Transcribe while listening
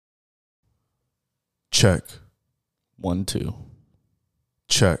Check. 1, 2.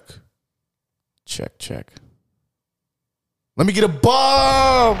 Check. Check, check. Let me get a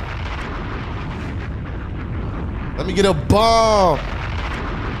bomb. Let me get a bomb.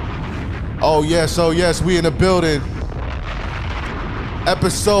 Oh, yes, we in the building.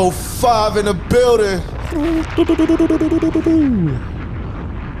 Episode 5 in the building.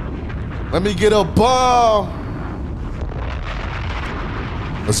 Let me get a bomb.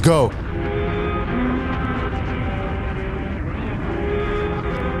 Let's go.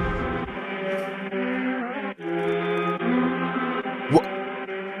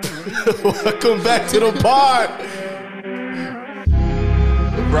 Welcome back to the pod.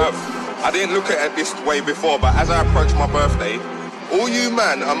 Bruv, I didn't look at it this way before, but as I approach my birthday, all you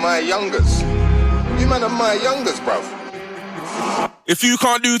man are my youngers. You man are my youngers, bruv. If you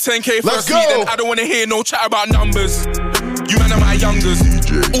can't do 10K Let's firstly, go. then I don't want to hear no chat about numbers. You man are my youngers.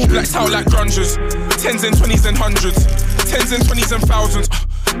 All blacked out like grungers. 10s and 20s and 100s. 10s and 20s and thousands.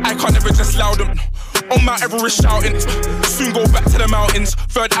 I can't ever just loud them. On Mount Everest shouting. Soon go back to the mountains.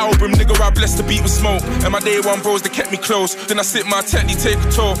 Third album, nigga, I blessed the beat with smoke. And my day one bros, they kept me close. Then I sit my tent, they take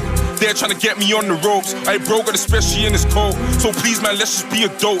a tour. They're trying to get me on the ropes. I broke it, especially in this cold. So please, man, let's just be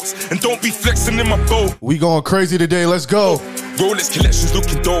adults. And don't be flexing in my boat. We going crazy today. Let's go. Rolex collections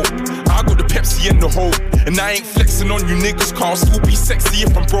looking dope. I got the Pepsi and the Hope. And I ain't flexing on you niggas, car still be sexy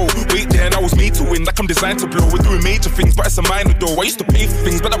if I'm broke. Wait there, and I was made to win, like I'm designed to blow. We're doing major things, but it's a minor though. I used to pay for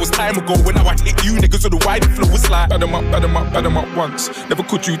things, but that was time ago. When now I hit you niggas with the wide flow, it's like bad 'em up once. Never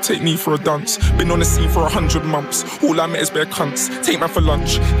could you take me for a dance. Been on the scene for 100 months. All I met is bare cunts. Take man for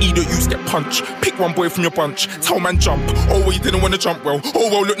lunch, either use get punched. Pick one boy from your bunch, tell man jump. Oh well, you didn't want to jump well. Oh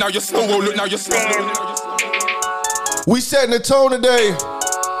well, look now you're slow. Oh well, look now you're slow. We setting the tone today.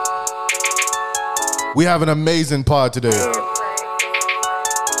 We have an amazing pod today.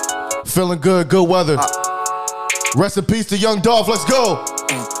 Feeling good, good weather. Rest in peace to Young Dolph. Let's go.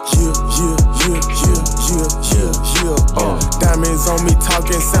 Diamonds on me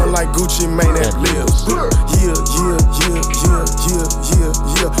talking, sound like Gucci Mane at lips.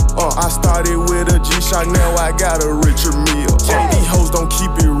 I started with a G-Shock, now I got a richer meal. These hoes don't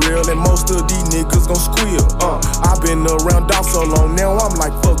keep it real, and most of these niggas gon' squeal. I've been around Dolph so long, now I'm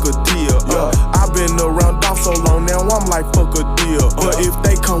like fuck a deal. I've been around Dolph so long, now I'm like fuck a deal. But if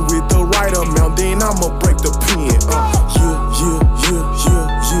they come with the right amount, then I'ma break the pen.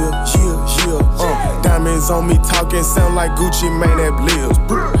 Diamonds on me talking, sound like Gucci Mane at lips.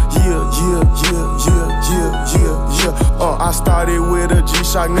 I started with a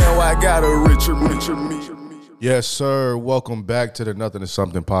G-Shock, now I got a richer me. Yes, sir. Welcome back to the Nothing is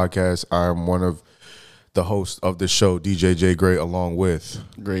Something podcast. I'm one of the hosts of the show, DJ J Gray, along with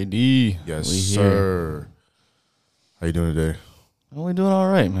Gray D. Yes, We sir. Here. How you doing today? We're doing all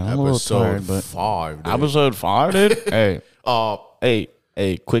right, man. I'm a little tired, but 5. Dude. Episode 5, dude.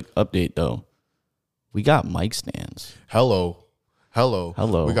 Hey, quick update though. We got mic stands. Hello. Hello.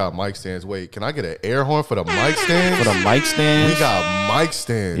 We got mic stands. Wait, can I get an air horn for the mic stands? For the mic stands? We got mic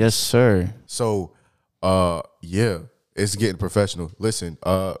stands. Yes, sir. So, yeah, it's getting professional. Listen,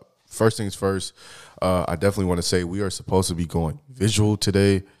 first things first, I definitely want to say we are supposed to be going visual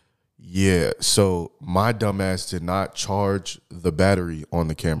today. Yeah, so my dumbass did not charge the battery on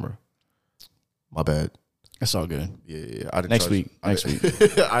the camera. My bad. That's all good. Yeah. I didn't Next charge, week.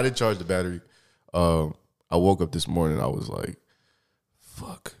 I didn't charge the battery. I woke up this morning. I was like,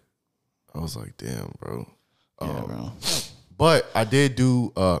 fuck. I was like, damn, bro. Yeah, bro. But I did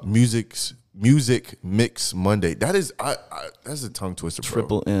do music mix Monday. That is that's a tongue twister, bro.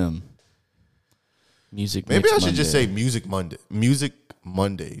 Triple M. Music Maybe mix I should Monday. just say Music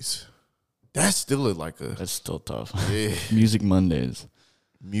Mondays. That's still like a That's still tough. yeah. Music Mondays.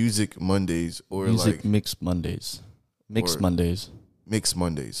 Music Mondays or Music like mix Mondays. Mix or- Mondays. Mix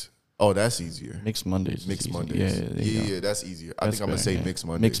Mondays. Oh, that's easier. Mix Mondays. is Mix easy. Mondays. Yeah, there you go. Yeah, that's easier. I That's think I'm gonna better, say yeah. Mix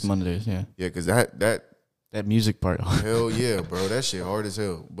Mondays. Mix Mondays, yeah. Yeah, because that That music part. hell yeah, bro. That shit hard as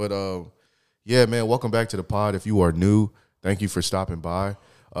hell. But yeah, man, welcome back to the pod. If you are new, thank you for stopping by.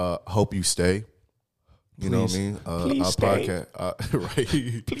 Hope you stay. You know what I mean? Please our stay. podcast,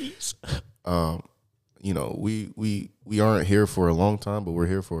 right? Please. You know, we aren't here for a long time, but we're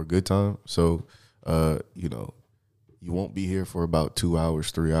here for a good time. So, you know, you won't be here for about 2 hours,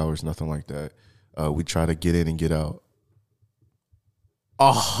 3 hours, nothing like that. We try to get in and get out.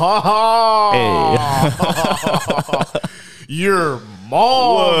 Your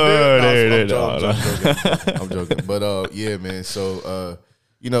mom. dude. I'm joking. But yeah, man. So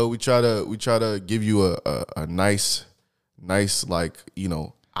you know, we try to give you a nice like, you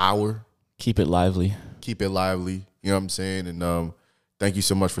know, hour. Keep it lively. Keep it lively. You know what I'm saying? And thank you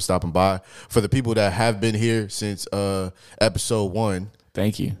so much for stopping by. For the people that have been here since episode 1,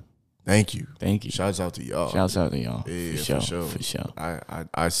 thank you. Thank you. Thank you. Shouts out to y'all. Shouts out to y'all. Yeah, for sure.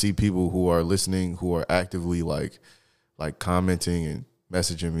 I see people who are listening, who are actively like commenting and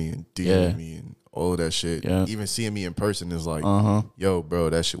messaging me and DMing me and all that shit. Yeah. Even seeing me in person is like, yo,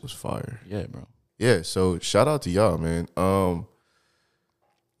 bro, that shit was fire. Yeah, bro. Yeah, so shout out to y'all, man.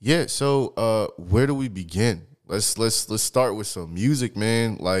 Yeah, so where do we begin? Let's start with some music,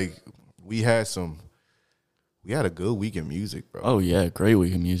 man. Like we had a good week in music, bro. Oh yeah, great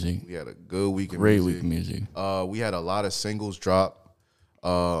week in music. We had a good week in great music. week in music. We had a lot of singles drop,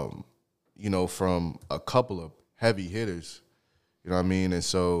 you know, from a couple of heavy hitters. You know what I mean? And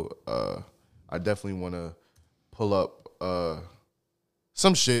so I definitely want to pull up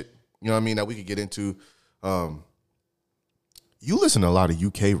some shit, you know what I mean, that we could get into. You listen to a lot of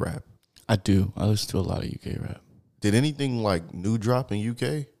UK rap. I do. I listen to a lot of UK rap. Did anything like new drop in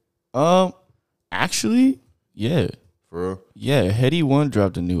UK? Actually, yeah. For real? Yeah, Heady One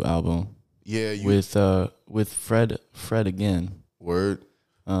dropped a new album. Yeah, with Fred again. Word.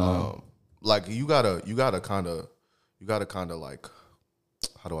 Like you gotta kind of like,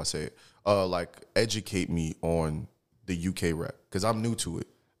 how do I say it? Like educate me on the UK rap because I'm new to it.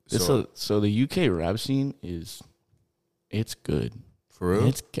 So the UK rap scene it's good. For real?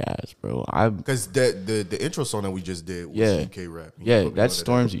 It's gas, bro. Because the intro song that we just did was UK rap. Yeah, that's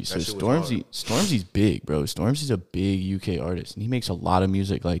Stormzy. So Stormzy's big, bro. Stormzy's a big UK artist, and he makes a lot of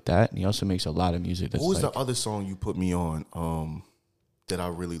music like that. And he also makes a lot of music that's what was like, the other song you put me on that I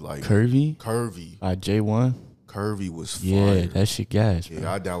really like? Curvy by J1. Curvy was fire. Yeah, that shit gas, bro.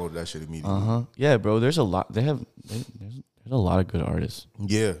 Yeah, I downloaded that shit immediately. Yeah, bro. There's a lot. There's a lot of good artists.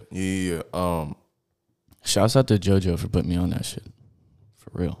 Yeah. Shouts out to JoJo for putting me on that shit.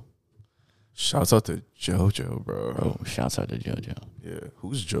 For real. Shouts out to JoJo, bro. Bro, shouts out to JoJo. Yeah.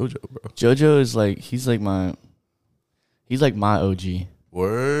 Who's JoJo, bro? JoJo is like he's like my OG.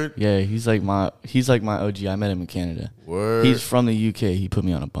 Word? Yeah, he's like my OG. I met him in Canada. Word. He's from the UK. He put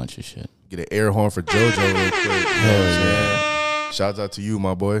me on a bunch of shit. Get an air horn for JoJo real quick. Hell yeah. Shouts out to you,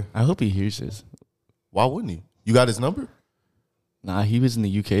 my boy. I hope he hears this. Why wouldn't he? You got his number? Nah, he was in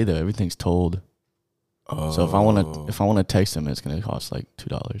the UK though. Everything's told. So if I wanna text him, it's gonna cost like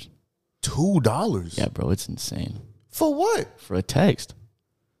 $2. $2? Yeah, bro, it's insane. For what? For a text.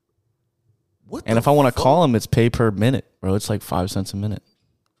 What? And if I want to call him, it's pay per minute, bro. It's like 5 cents a minute.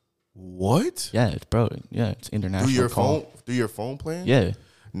 What? Yeah, it's international. Through your phone plan? Yeah.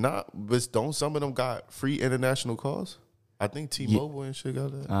 But don't some of them got free international calls? I think T-Mobile and shit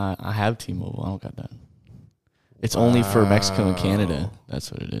got that. I have T-Mobile. I don't got that. It's only for Mexico and Canada. That's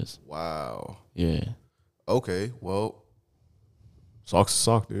what it is. Wow. Yeah. Okay, well, sock's a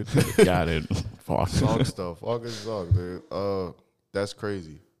sock, dude. Got it. Fuck. Sock stuff. Fuck is sock, dude. That's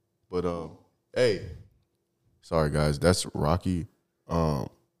crazy. But hey, sorry guys, that's Rocky. Why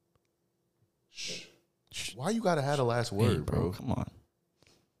you gotta have the last word, hey, bro? Come on.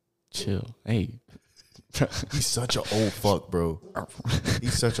 Chill. Hey. He's such an old fuck, bro.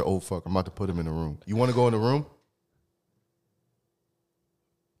 He's such an old fuck. I'm about to put him in the room. You want to go in the room?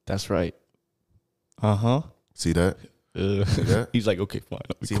 That's right. See that? See that? He's like, okay, fine.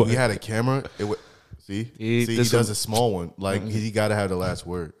 See, we had a camera. He does a small one. Like he gotta have the last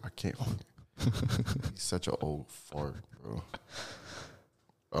word. I can't. He's such an old fart,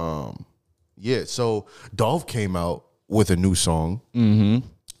 bro. Yeah. So Dolph came out with a new song.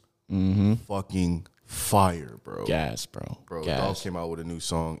 Fucking fire, bro. Gas, bro. Gas. Dolph came out with a new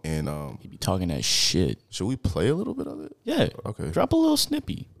song, and he be talking that shit. Should we play a little bit of it? Yeah. Okay. Drop a little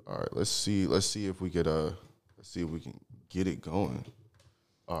snippy. All right. Let's see if we could. Let's see if we can get it going.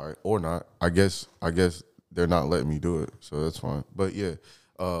 All right, or not. I guess they're not letting me do it, so that's fine. But yeah,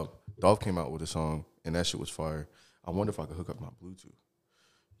 Dolph came out with a song, and that shit was fire. I wonder if I could hook up my Bluetooth.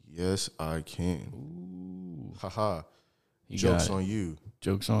 Yes, I can. Ooh. Haha. Joke's on you.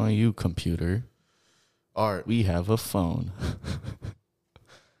 Joke's on you, computer. All right. We have a phone.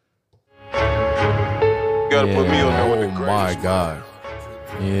 Gotta put me on there with the Oh my God.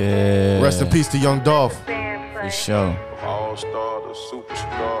 Yeah. Rest in peace to young Dolph. For sure. All-star to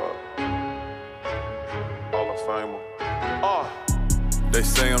superstar. Hall of Famer. They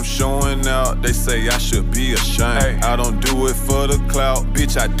say I'm showing out, they say I should be ashamed. I don't do it for the clout,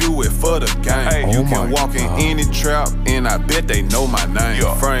 bitch, I do it for the game. You can walk in any trap, and I bet they know my name.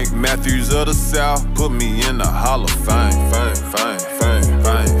 Frank Matthews of the South, put me in the Hall of Fame. Fame.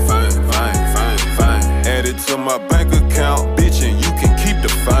 Add it to my bank account, bitch, and you can keep the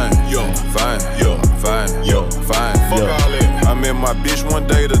fame. Fine. Fuck all that. I met my bitch one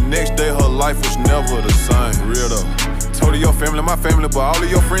day, the next day her life was never the same. Real though. Told your family, my family, but all of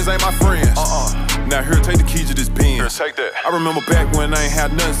your friends ain't my friends. Now here, take the keys to this Benz. Take that. I remember back when I ain't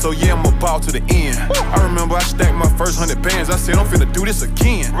had nothing, so yeah, I'm about to the end. I remember I stacked my first 100 bands. I said I'm finna do this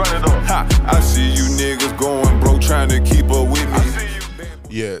again. Run it up. Ha! I see you niggas going broke, trying to keep up with me.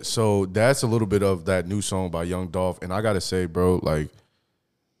 Yeah, so that's a little bit of that new song by Young Dolph, and I gotta say, bro, like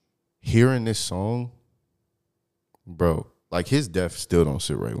hearing this song, bro, like his death still don't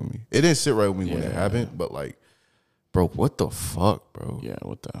sit right with me. It didn't sit right with me when it happened, but like, bro, what the fuck, bro? Yeah,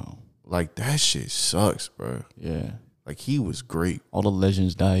 what the hell? Like that shit sucks, bro. Yeah. Like he was great. All the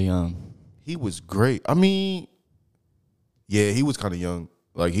legends die young. He was great. I mean, yeah, he was kind of young.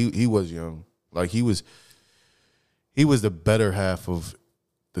 Like he was young. Like he was the better half of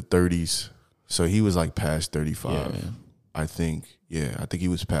the 30s. So he was like past 35. Yeah. I think. Yeah, I think he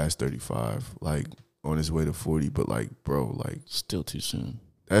was past 35, like on his way to 40. But like, bro, like Still too soon.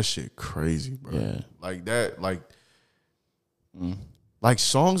 that shit crazy, bro. Yeah. Like that, like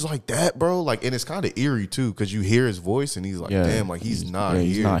songs like that, bro. Like, and it's kind of eerie too, because you hear his voice and he's like, damn, like he's not here.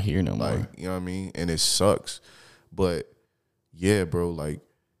 He's not here no like, more. you know what I mean? And it sucks. But yeah, bro, like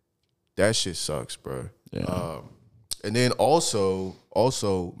that shit sucks, bro. Yeah. And then also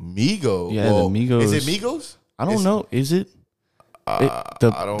Migos. Yeah, well, the Migos. Is it Migos? I don't know. Is it? I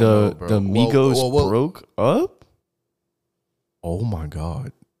don't know, bro. The Migos Well, broke up? Oh my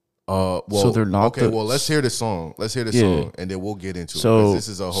God. So they're not okay. Well, let's hear the song. Let's hear the song, and then we'll get into it. 'Cause this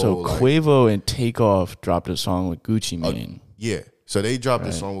is a whole. So Quavo and Takeoff dropped a song with Gucci Mane. Yeah. So they dropped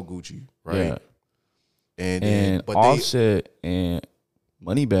a song with Gucci, right? Yeah. And but Offset and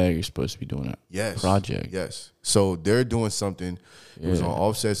Moneybagg are supposed to be doing a project. Yes. So they're doing something. It was on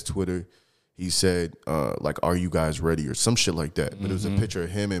Offset's Twitter. He said, like, "Are you guys ready?" or some shit like that. But it was a picture of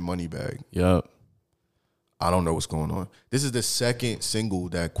him and Moneybagg. Yep. I don't know what's going on. This is the second single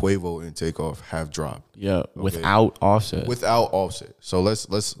that Quavo and Takeoff have dropped. Yeah, Okay. without Offset. Without Offset. So let's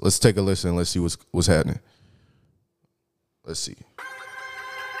take a listen. Let's see what's happening. Let's see.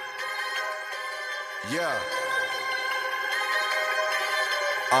 Yeah.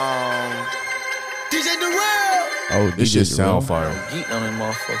 DJ Durrell. Oh, This shit sound fire. Geek on that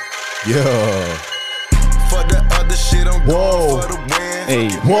motherfucker. Yeah. For the other shit, I'm Whoa. going for the win. Hey.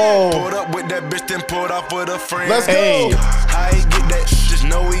 Whoa. Pulled up with that bitch, then pulled off with a friend. Let's go. Hey. How he get that? Just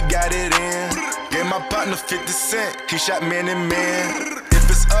know he got it in. Gave my partner 50 cent. He shot man and man. If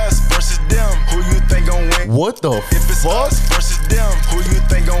it's us versus them, who you think gon' win? What the If it's fuck? us versus them, who you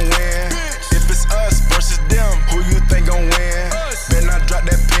think gon' win? If it's us versus them, who you think gon' win? Better not drop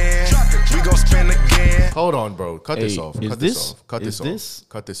that pen. We gon' spin again. Hold on, bro. Cut this Hey, off. is Cut this- this off. Cut is this off. this-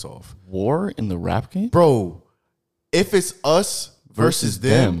 Cut this off. War in the rap game? Bro, if it's us versus Versus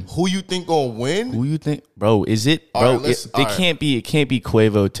them, them. who you think gonna win? Who you think, bro? Is it, All bro? right, let's- It all right. can't be. It can't be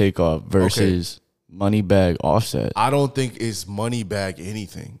Quavo Takeoff versus Moneybagg Offset. I don't think it's Moneybagg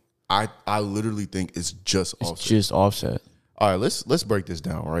anything. I literally think it's just It's Offset. just Offset. All right, let's break this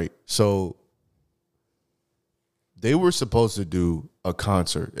down, right? So they were supposed to do a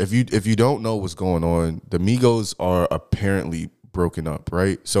concert. If you don't know what's going on, the Migos are apparently broken up,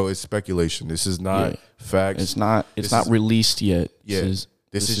 right? So it's speculation. This is not Yeah. facts. It's not. It's This not is- released yet. Yeah.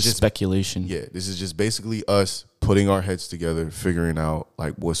 This is just speculation. Yeah, this is just basically us putting our heads together, figuring out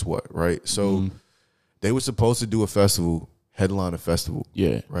like what's what, right? So they were supposed to do a festival, headline a festival,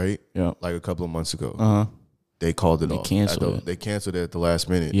 Yeah. right? Yeah. Like a couple of months ago. Uh huh. They called it They off. canceled it. They canceled it at the last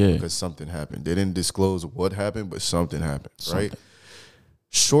minute Yeah. because something happened. They didn't disclose what happened, but something happened, right? Something.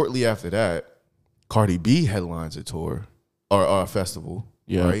 Shortly after that, Cardi B headlines a tour or a festival,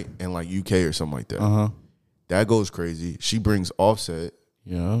 Yeah. right? In like UK or something like that. Uh huh. That goes crazy. She brings Offset,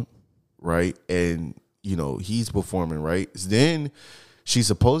 Yeah. right? And, you know, he's performing, right? Then she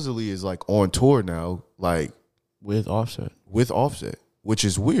supposedly is like on tour now, like With Offset. with Offset, which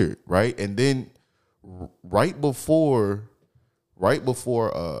is weird, right? And then right before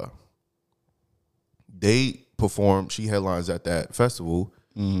they perform, she headlines at that festival.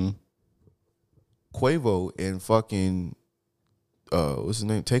 Quavo and fucking what's his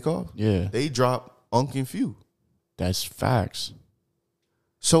name? Takeoff. Yeah. They drop Unc Few. That's facts.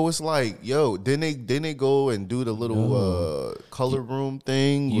 So it's like, yo, then they go and do the little color room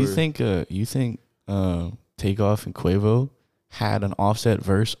thing. You where- think Takeoff and Quavo had an Offset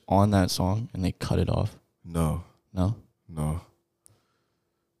verse on that song and they cut it off? No, No.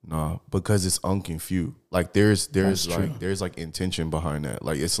 because it's Unc Few. Like there's That's like true. there's like intention behind that.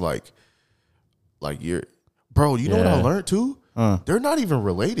 Like it's like you're, bro. You know what I Yeah. learned too? They're not even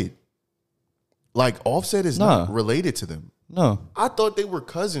related. Like Offset is not Nah. related to them. No. I thought they were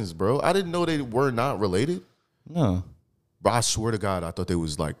cousins, bro. I didn't know they were not related. No. Bro, I swear to God, I thought they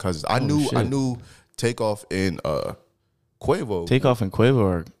was like cousins. Oh, I shit. knew Takeoff and Quavo. Takeoff and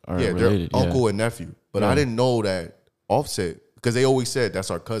Quavo are related. They're uncle and nephew. But I didn't know that Offset, because they always said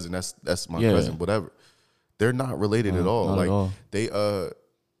that's our cousin. That's my cousin. Whatever. They're not related at all. Not like at all.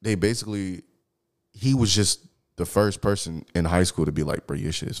 they basically, he was just the first person in high school to be like, bro,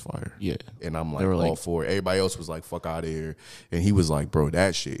 your shit is fire. Yeah. And I'm like, all for it. Everybody else was like, fuck out of here. And he was like, bro,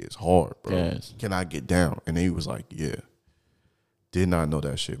 that shit is hard, bro. Yes. Can I get down? And he was like, yeah. Did not know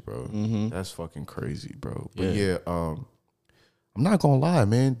that shit, bro. That's fucking crazy, bro. But yeah, I'm not gonna lie,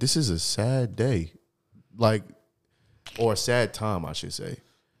 man. This is a sad day. Like, or a sad time, I should say.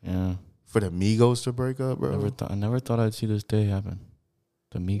 Yeah. For the Migos to break up, bro. I never thought I'd see this day happen.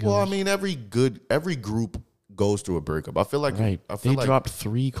 The Migos. Well, I mean, every group goes through a breakup. I feel like they dropped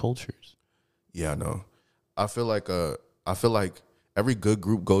 3 cultures. Yeah, I know. I feel like every good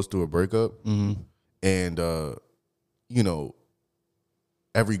group goes through a breakup, and you know,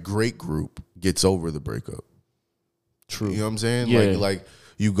 every great group gets over the breakup. True. You know what I'm saying? Yeah. Like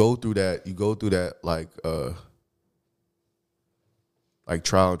you go through that like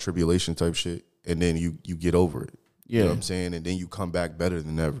trial and tribulation type shit, and then you get over it. Yeah. You know what I'm saying? And then you come back better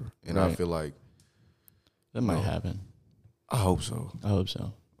than ever. And I feel like that might happen. I hope so. I hope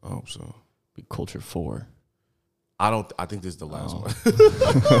so. Be Culture 4. I think this is the last one.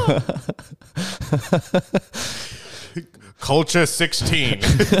 Culture 16.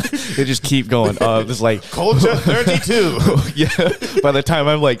 They just keep going. It's like Culture 32. Yeah. By the time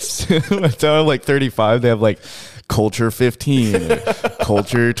I'm like 35, they have like Culture 15,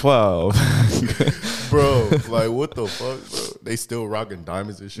 Culture 12. Bro, like what the fuck, bro? They still rocking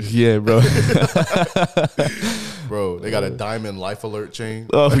diamonds and shit. Yeah, bro. Bro, they got a diamond life alert chain.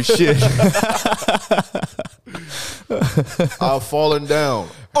 Oh shit. I've fallen down.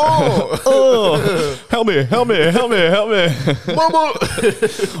 Oh, help me.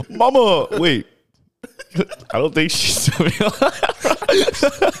 Mama, wait. I don't think she's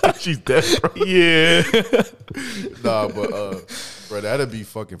she's dead, bro. Yeah. Nah, but bro, that'd be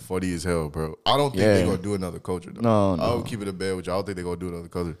fucking funny as hell, bro. I don't think they're gonna do another culture though. No. I'll keep it in bed with you. I don't think they're gonna do another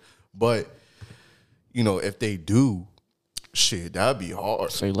culture. But you know, if they do, shit, that'd be hard.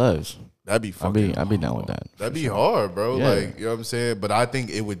 Say less. That'd be fucking I'd be down with that. That'd be hard, bro. Yeah. Like, you know what I'm saying? But I think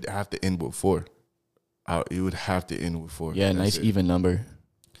it would have to end with 4. It would have to end with 4. Yeah, nice even number.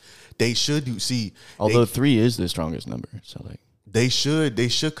 They should do. See, although 3 is the strongest number, so like they should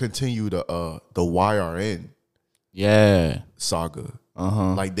continue the YRN saga.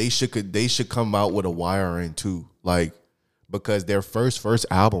 Like they should come out with a YRN too. Like, because their first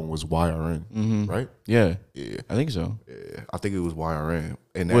album was YRN, right? Yeah, yeah, I think so. Yeah, I think it was YRN,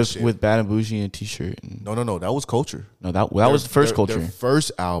 and that was with Bad and Bougie and T-shirt. No, that was Culture. No, that was the first Culture. Their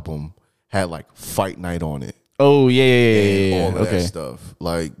first album had like Fight Night on it. Oh yeah. All of that stuff.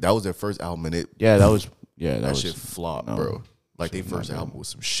 Like that was their first album, and that shit flopped, bro. Like their first album was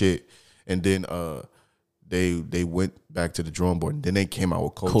some shit, and then they went back to the drawing board, and then they came out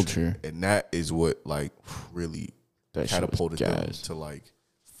with Culture, and that is what like really catapulted them to like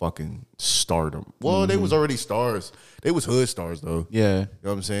fucking stardom. Well, they was already stars. They was hood stars though. Yeah, you know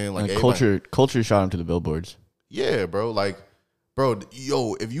what I'm saying? Like Culture shot them to the billboards. Yeah, bro. Like, bro,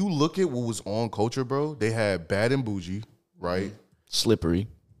 yo, if you look at what was on Culture, bro, they had Bad and Bougie, right? Slippery,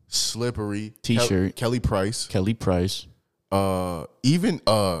 T-shirt, Kelly Price, even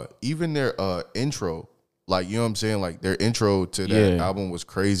their intro, like, you know what I'm saying? Like their intro to that album was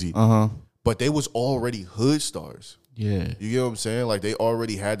crazy. But they was already hood stars. Yeah. You get what I'm saying? Like they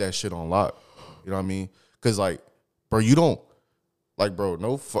already had that shit on lock. You know what I mean? Cause like, bro, you don't like, bro,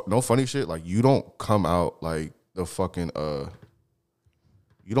 no funny shit. Like you don't come out like the fucking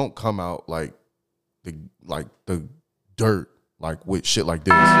you don't come out like the dirt like with shit like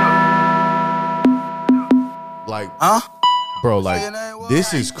this. Like, bro, like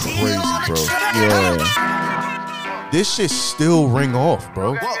this is crazy, bro. Yeah. This shit still ring off,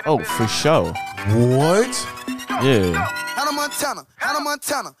 bro. Oh, for sure. What? Yeah. Hannah Montana. What? Hannah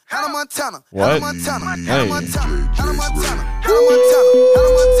Montana. I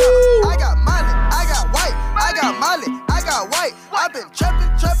got Miley, I got white, I got Miley, I got white. I've been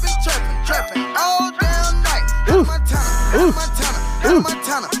trapping all damn night. Hannah Montana.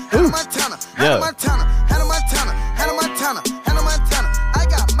 I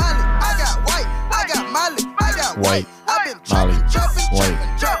got Miley, I got white, I got Miley, I got white. I've been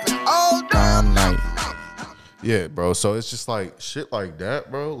trapping all damn night. Yeah, bro. So it's just like shit like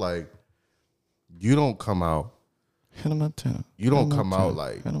that, bro. Like you don't come out. Hannah Montana. You don't come out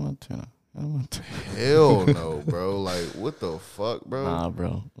like Hannah Montana. Hell no, bro. Like what the fuck, bro? Nah,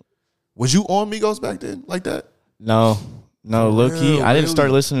 bro. Was you on Migos back then like that? No, low key. I didn't start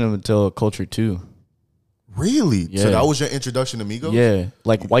listening to them until Culture 2. Really? Yeah. So that was your introduction to Migos? Yeah,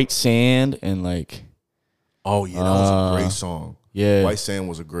 like White Sand and like. Oh yeah, that was a great song. Yeah, White Sand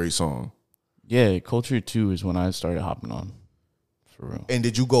was a great song. Yeah, Culture 2 is when I started hopping on, for real. And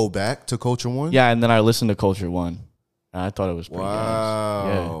did you go back to Culture 1? Yeah, and then I listened to Culture 1, and I thought it was pretty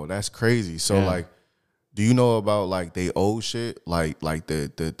wow, that's crazy. So like, do you know about like they old shit, like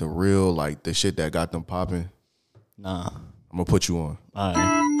the real like the shit that got them popping? Nah, I'm gonna put you on. All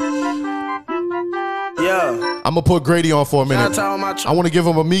right. Yeah. I'm gonna put Grady on for a minute. I want to give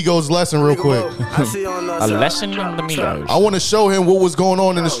him a Migos lesson real quick. A lesson on the Migos. I want to show him what was going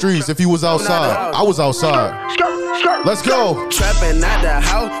on in the streets if he was outside. I was outside. Let's go. Trapping out the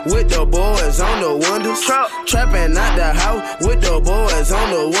house with the boys on the windows. Trapping out the house with the boys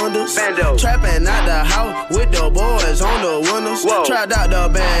on the windows. Trapping out the house with the boys on the windows. Trapped out the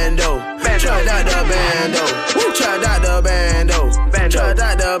bando. Trapped out the bando. Trapped out the bando. Trapped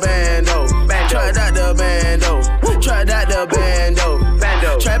out the bando. Trapped out the bando. Trapped out the bando.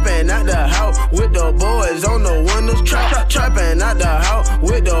 Trapping out the house with the boys on the windows. Trapping out the house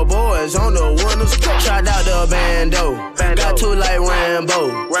with the boys on the windows. Trapped out the bando. Got two like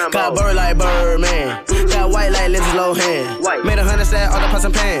Rambo. Got bird like Birdman. Got white like Lindsay Lohan. Made 100 stat on the pots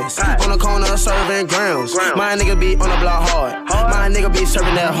and pans. On the corner serving grounds. My nigga be on the block hard. My nigga be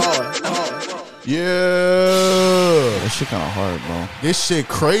serving that hard. Yeah, that shit kind of hard, bro. This shit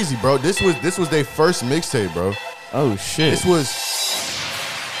crazy, bro. This was their first mixtape, bro. Oh shit. This was,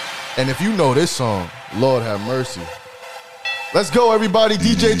 and if you know this song, Lord have mercy. Let's go, everybody.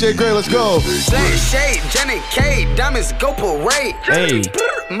 DJ J Gray, let's go. Slang Shade, Jenny K, Diamonds Go Parade. Hey,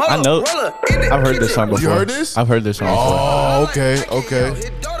 I know. I've heard this song before. You heard this? I've heard this song before. Oh, okay.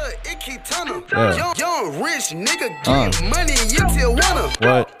 Yeah. Young rich nigga get money, you still wanna.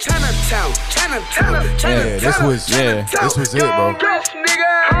 What? Chinatown. Yeah, this was it, bro.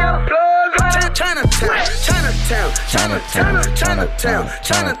 Chinatown.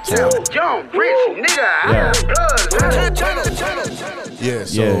 Young rich nigga. Yeah,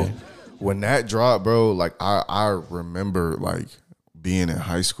 so when that dropped, bro, like I remember like being in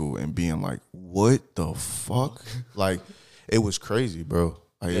high school and being like, what the fuck? Like, it was crazy, bro.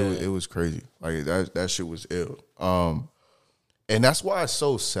 Like it was crazy. Like that shit was ill. And that's why it's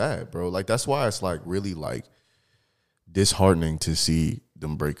so sad, bro. Like that's why it's like really like disheartening to see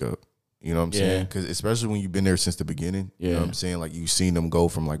them break up. You know what I'm saying? Because especially when you've been there since the beginning. You know what I'm saying? Like you've seen them go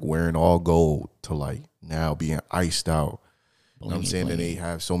from like wearing all gold to like now being iced out. You know what I'm saying? And they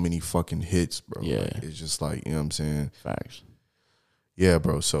have so many fucking hits, bro. Yeah. Like, it's just like, you know what I'm saying? Facts. Yeah,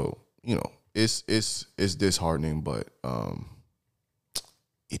 bro. So, you know, it's disheartening, but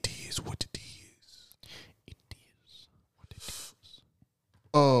it is what it is. It is what it is.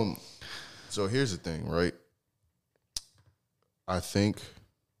 So here's the thing, right? I think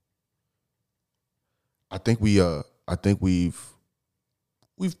we've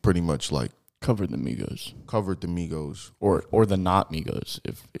pretty much like covered the Migos. Or the not Migos,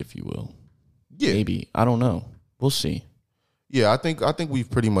 if you will. Yeah. Maybe. I don't know. We'll see. Yeah, I think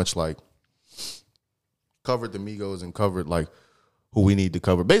we've pretty much like covered the Migos and covered like who we need to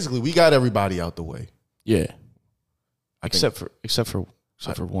cover. Basically, we got everybody out the way. Yeah. Except for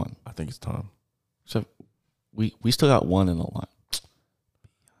one. I think it's time. Except we still got one in the line.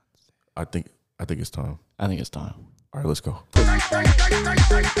 I think it's time. I think it's time. All right, let's go.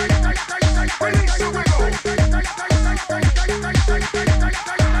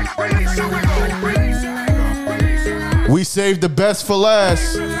 We saved the best for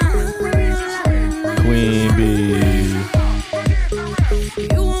last. Queen Bee.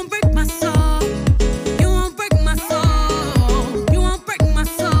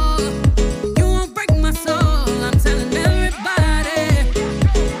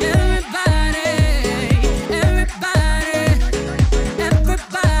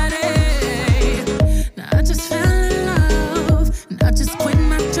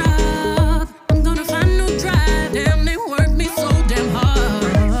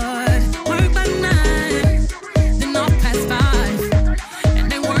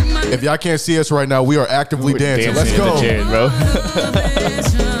 If y'all can't see us right now, we are actively dancing. Let's go. Chair, bro.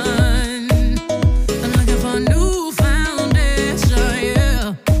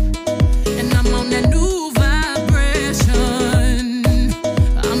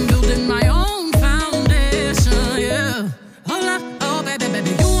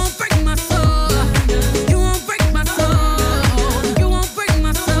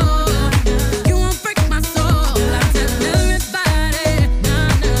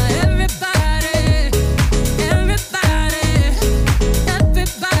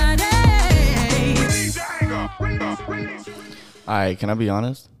 All right, can I be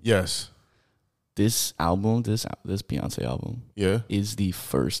honest? Yes. this album, this Beyonce album, is the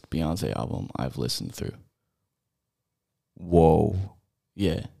first Beyonce album I've listened through. Whoa.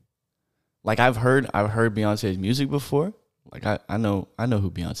 Yeah. Like I've heard Beyonce's music before. Like I know who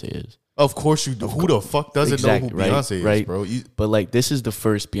Beyonce is. Of course you do. Who the fuck doesn't know who Beyonce is, right? bro? But like this is the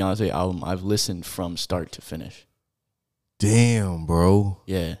first Beyonce album I've listened from start to finish. Damn, bro.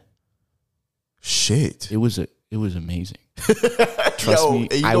 Yeah. Shit. It was amazing. Trust me,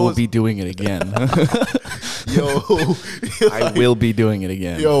 I will be doing it again. I will be doing it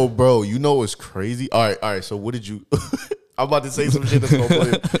again. Yo, bro, you know what's crazy? All right. So what did you? I'm about to say some shit that's gonna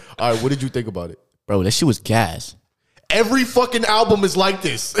play. All right, what did you think about it, bro? That shit was gas. Every fucking album is like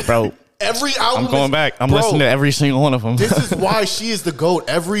this, bro. Every album. I'm going back. I'm listening to every single one of them. This is why she is the GOAT.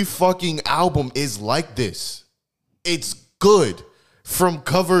 Every fucking album is like this. It's good from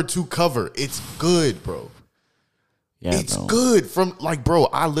cover to cover. It's good, bro. Yeah, it's good from like, bro.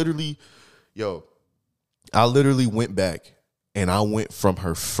 I literally went back and I went from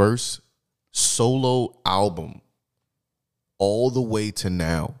her first solo album all the way to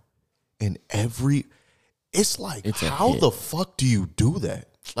now, and it's like, how the fuck do you do that?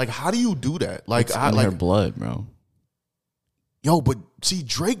 Like, how do you do that? Like, it's in her blood, bro. Yo, but see,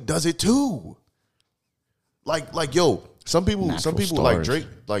 Drake does it too. Like, yo, some people like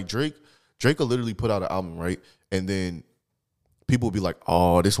Drake will literally put out an album, right? And then people will be like,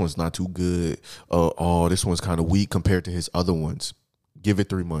 oh, this one's not too good. Oh, this one's kind of weak compared to his other ones. Give it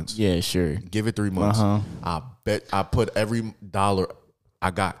 3 months. Yeah, sure. Give it 3 months. I bet I put every dollar I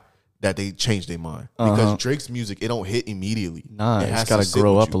got that they changed their mind. Because Drake's music, it don't hit immediately. Nah, it's got to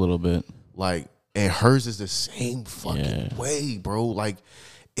grow up a little bit. Like, and hers is the same fucking way, bro. Like,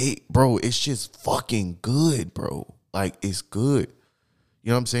 it's just fucking good, bro. Like, it's good. You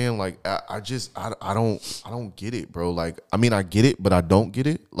know what I'm saying? Like, I don't get it, bro. Like, I mean, I get it, but I don't get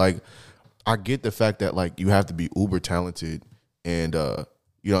it. Like, I get the fact that, like, you have to be uber talented and, you know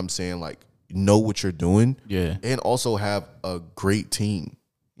what I'm saying? Like, know what you're doing. Yeah. And also have a great team.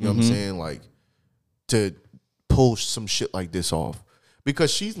 You know what I'm saying? Like, to pull some shit like this off.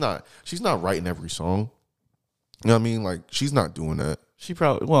 Because she's not writing every song. You know what I mean? Like, she's not doing that. She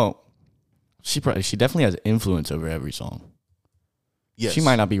definitely has influence over every song. Yes. She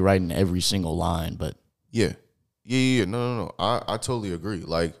might not be writing every single line, but yeah. No. I totally agree.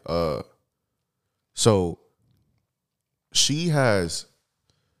 Like, so she has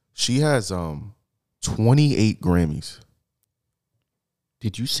 28 Grammys.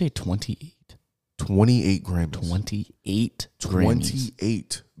 Did you say 28? 28 Grammys. 28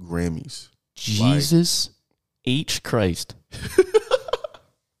 28 Grammys. Jesus H. Christ.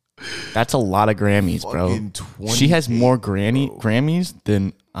 That's a lot of Grammys, bro. She has more Grammys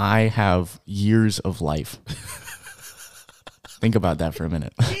than I have years of life. Think about that for a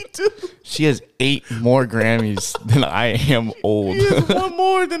minute. Me too. She has 8 more Grammys than I am old. She has 1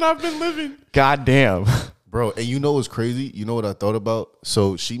 more than I've been living. God damn. Bro, and you know what's crazy? You know what I thought about?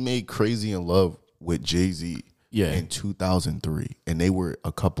 So she made Crazy in Love with Jay-Z in 2003, and they were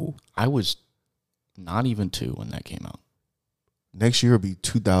a couple. I was not even 2 when that came out. Next year will be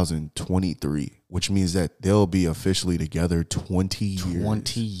 2023, which means that they'll be officially together 20 years.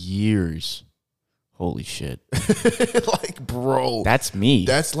 20 years. Holy shit. Like, bro. That's me.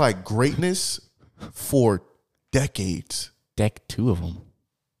 That's like greatness for decades. 2 of them.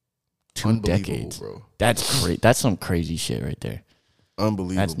 2 decades. Bro. That's great. That's some crazy shit right there.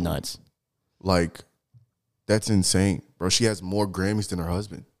 Unbelievable. That's nuts. Like, that's insane. Bro, she has more Grammys than her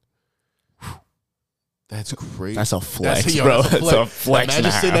husband. That's crazy. That's a flex, bro. That's a flex.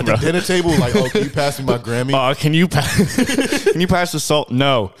 Imagine sitting at the dinner table like, oh, can you pass me my Grammy? Can you pass the salt?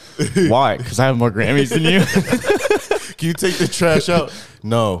 No. Why? Because I have more Grammys than you. Can you take the trash out?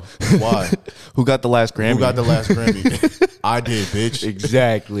 No. Why? Who got the last Grammy? Who got the last Grammy? I did, bitch.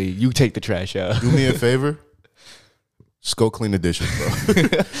 Exactly. You take the trash out. Do me a favor. Just go clean the dishes, bro.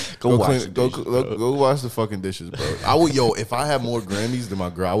 Go wash the fucking dishes, bro. If I had more Grammys than my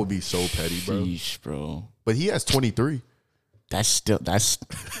girl, I would be so petty, bro. Sheesh, bro. But he has 23. That's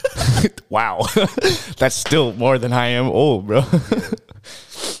wow. That's still more than I am old, bro.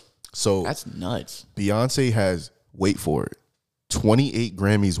 So that's nuts. Beyonce has, wait for it, 28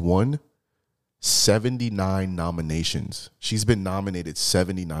 Grammys won, 79 nominations. She's been nominated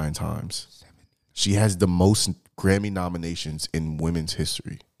 79 times. She has the most Grammy nominations in women's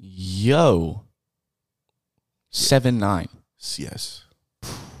history. Yo. 7-9. Yes.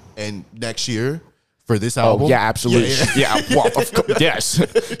 And next year, for this album. Oh, yeah, absolutely. Yeah. Well, of course, yes.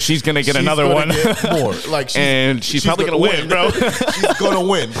 She's going to get another one. More. Like, she's probably going to win, bro. She's going to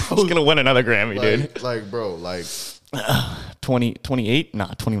win, bro. She's going to win another Grammy, dude. Like, bro, like. 28?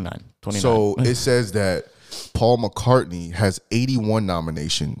 Nah, 29. 29. So it says that Paul McCartney has 81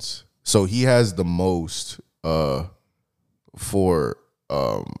 nominations. So he has the most for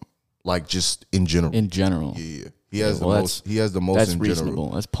like just in general. In general. Yeah. He has the most. He has the most. That's in reasonable.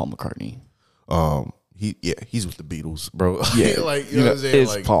 general. That's Paul McCartney. He's with the Beatles, bro. Yeah, like you know what I'm saying.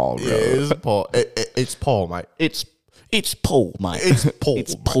 It's like, Paul, bro. Yeah, it's Paul. It's Paul, Mike. It's Paul, Mike. It's Paul.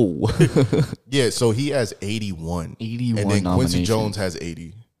 It's Paul. Yeah, so he has 81. 81 and then Quincy nominations. Jones has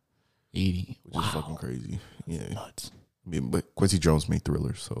 80. 80. Which is fucking crazy. Yeah, nuts. I mean, but Quincy Jones made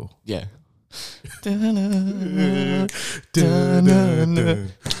Thriller, so Yeah.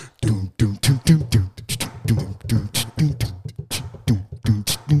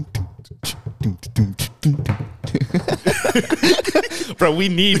 Bro, we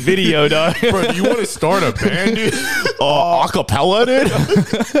need video, dog. Bro, do you want to start a band, dude? Acapella, dude?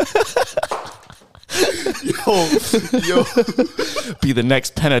 Yo. Be the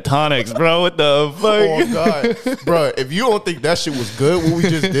next Pentatonics, bro. What the fuck? Oh, God. Bro, if you don't think that shit was good, what we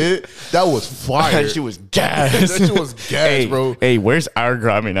just did, that was fire. That shit was gas. That shit was gas, bro. Hey, where's our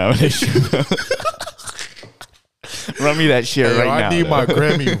Grammy nomination? Run me that shit right now. I need my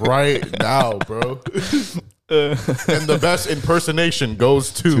Grammy right now, bro. And the best impersonation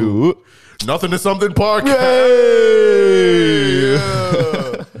goes to Nothin to Somthin podcast.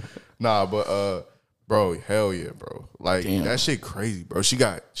 Yeah. Nah, but bro, hell yeah, bro. Like that shit crazy, bro. She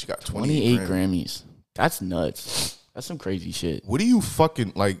got 28 Grammys. That's nuts. That's some crazy shit. What do you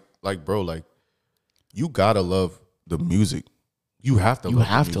fucking like bro, like you gotta love the music. You have to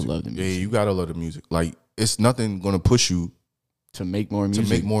love the music. Yeah, you gotta love the music. Like it's nothing gonna push you to make more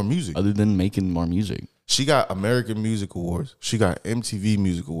music. Other than making more music. She got American Music Awards. She got MTV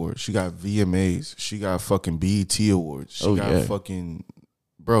Music Awards. She got VMAs. She got fucking BET Awards. She got fucking,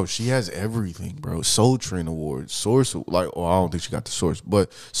 bro, she has everything, bro. Soul Train Awards. Source, like, I don't think she got the Source,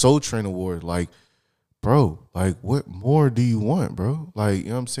 but Soul Train Award, like, bro, like, what more do you want, bro? Like, you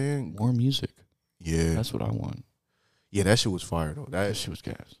know what I'm saying? More music. Yeah. That's what I want. Yeah, that shit was fire, though. That shit was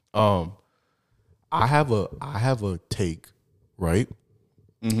gas. I have a take, right?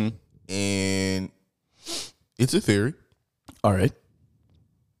 Mm-hmm. And it's a theory. All right.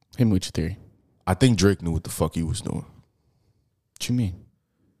 Hit me with your theory. I think Drake knew what the fuck he was doing. What you mean?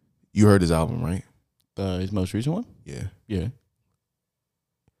 You heard his album, right? His most recent one? Yeah. Yeah.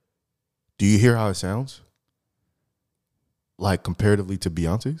 Do you hear how it sounds? Like comparatively to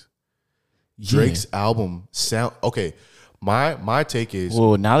Beyonce's? Drake's album sound okay. My take is,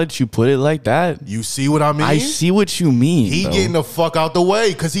 well, now that you put it like that, you see what I mean? I see what you mean. He getting the fuck out the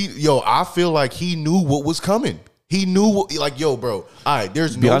way because I feel like he knew what was coming. He knew what, like, yo, bro. All right,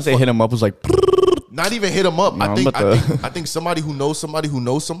 there's Beyonce hit him up, was like, not even hit him up. No, I think somebody who knows somebody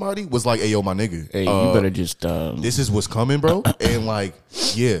was like, hey, yo, my nigga, hey, you better just this is what's coming, bro. And like,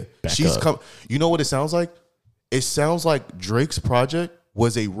 yeah, she's come. You know what it sounds like? It sounds like Drake's project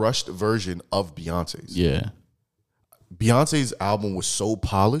was a rushed version of Beyonce's. Yeah. Beyonce's album was so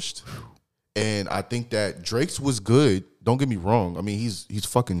polished, and I think that Drake's was good. Don't get me wrong. I mean, he's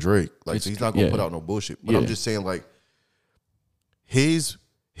fucking Drake. Like, so he's not gonna put out no bullshit. But I'm just saying, like, his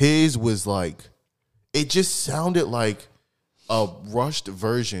was like, it just sounded like a rushed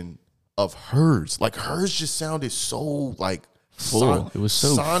version of hers. Like hers just sounded so like full. It was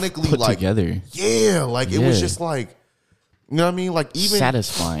so sonically put like together. Yeah, like it was just like, you know what I mean? Like even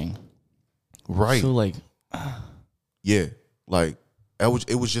satisfying. Right. So like. Yeah, like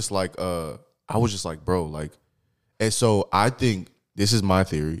it was just like I was just like, bro, like, and so I think this is my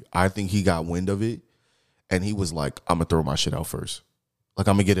theory. I think he got wind of it, and he was like, I'm gonna throw my shit out first, like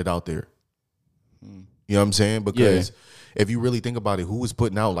I'm gonna get it out there. You know what I'm saying? Because if you really think about it, who was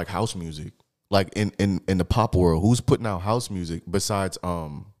putting out like house music, like in the pop world, who's putting out house music besides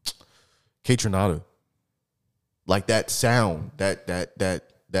K Tronada? Like that sound, that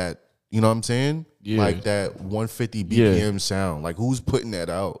you know what I'm saying? Yeah. Like that 150 BPM sound. Like who's putting that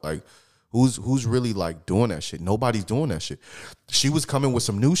out? Like who's really like doing that shit? Nobody's doing that shit. She was coming with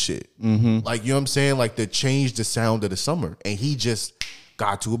some new shit. Mm-hmm. Like, you know what I'm saying? Like to change the sound of the summer. And he just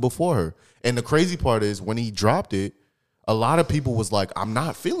got to it before her. And the crazy part is when he dropped it, a lot of people was like, I'm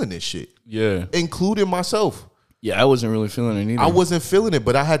not feeling this shit. Yeah. Including myself. Yeah, I wasn't really feeling it either. I wasn't feeling it,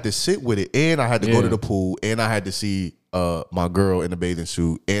 but I had to sit with it. And I had to go to the pool. And I had to see my girl in the bathing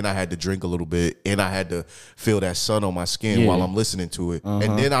suit, and I had to drink a little bit, and I had to feel that sun on my skin while I'm listening to it.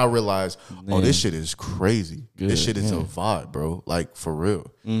 And then I realized, this shit is crazy. This shit is a vibe, bro. Like, for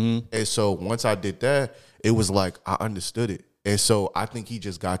real. And so once I did that, it was like I understood it. And so I think he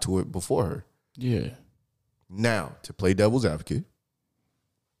just got to it before her. Yeah. Now, to play devil's advocate,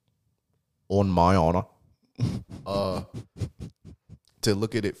 on my honor, to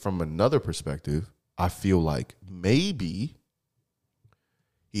look at it from another perspective, I feel like maybe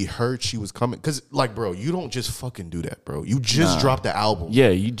he heard she was coming. Because, like, bro, you don't just fucking do that, bro. You just dropped the album. Yeah,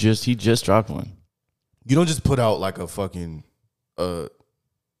 he just dropped one. You don't just put out like a fucking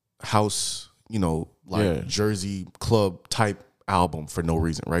house, Jersey club type album for no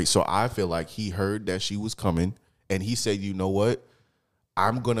reason, right? So I feel like he heard that she was coming and he said, you know what?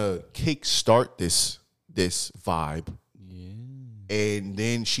 I'm gonna kickstart this vibe. And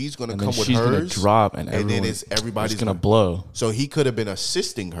then she's gonna come with hers. Gonna drop, and then everybody's gonna blow. So he could have been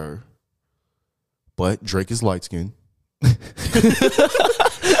assisting her, but Drake is light skinned.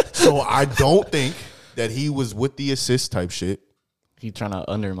 So I don't think that he was with the assist type shit. He trying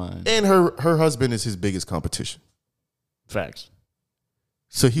to undermine. And her husband is his biggest competition. Facts.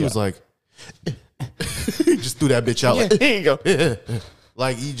 So he was like, he just threw that bitch out. Yeah, like, here you go.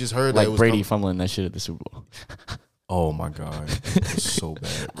 Like he just heard like that it was Brady fumbling that shit at the Super Bowl. Oh my God. So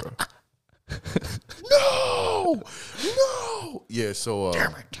bad, bro. No. Yeah, so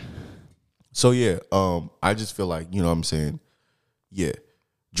Damn it. So yeah, I just feel like, you know what I'm saying? Yeah.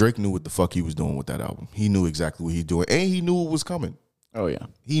 Drake knew what the fuck he was doing with that album. He knew exactly what he was doing. And he knew what was coming. Oh yeah.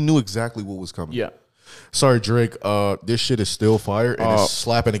 He knew exactly what was coming. Yeah. Sorry, Drake. This shit is still fire and it's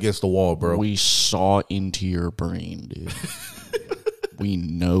slapping against the wall, bro. We saw into your brain, dude. We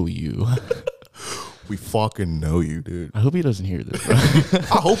know you. We fucking know you, dude. I hope he doesn't hear this, bro.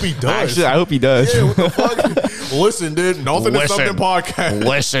 I hope he does. Actually, I hope he does. Yeah, what the fuck? Listen, dude. Nothin is Somthin podcast.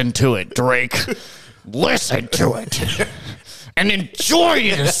 Listen to it, Drake. Listen to it. And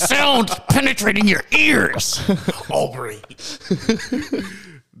enjoy the sound penetrating your ears. Aubrey.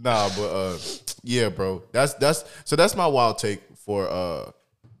 Nah, but yeah, bro. That's my wild take for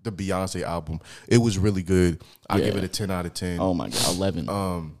the Beyonce album. It was really good. I give it a 10 out of 10. Oh my God, 11.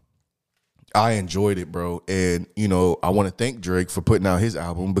 I enjoyed it, bro. And, I want to thank Drake for putting out his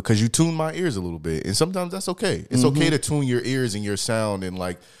album because you tuned my ears a little bit. And sometimes that's okay. It's okay to tune your ears and your sound and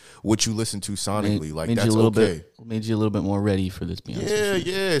like what you listen to sonically. That's okay. Made you a little bit more ready for this Beyonce.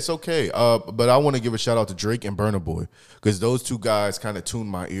 Yeah, it's okay. But I want to give a shout out to Drake and Burna Boy because those two guys kind of tuned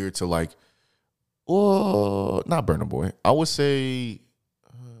my ear to like, not Burna Boy. I would say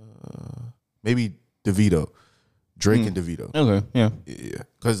maybe DeVito. Drake and DeVito. Okay, yeah. Yeah.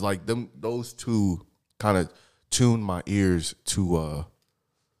 Because like those two kind of tuned my ears to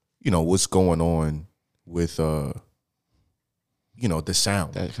what's going on with the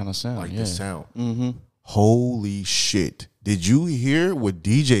sound. That kind of sound. Like yeah. the sound. Mm-hmm. Holy shit. Did you hear what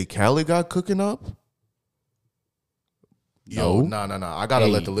DJ Khaled got cooking up? Yo, no. I gotta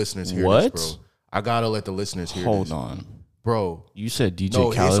let the listeners hear this, bro. I gotta let the listeners hear this. Hold on. Bro. You said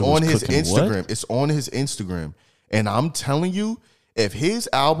DJ Khaled it's on his Instagram. What? It's on his Instagram. And I'm telling you, if his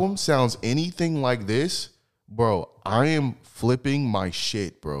album sounds anything like this, bro, I am flipping my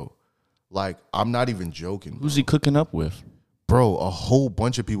shit, bro. Like, I'm not even joking. Who's he cooking up with? Bro, a whole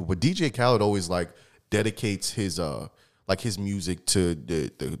bunch of people. But DJ Khaled always like dedicates his his music to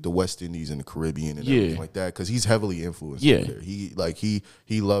the West Indies and the Caribbean and everything like that because he's heavily influenced. Yeah, there. He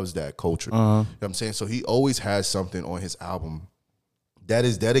loves that culture. You know what I'm saying? So he always has something on his album that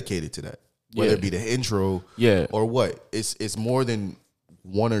is dedicated to that. Whether it be the intro, or what. It's more than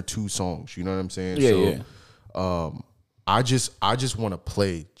one or two songs. You know what I'm saying? I just want to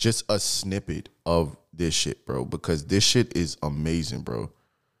play just a snippet of this shit, bro, because this shit is amazing, bro.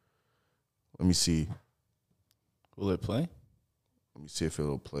 Let me see. Will it play? Let me see if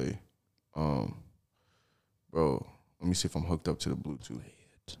it'll play. Bro, let me see if I'm hooked up to the Bluetooth.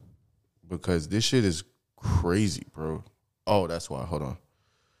 Because this shit is crazy, bro. Oh, that's why. Hold on.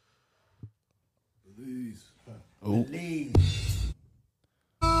 Oh.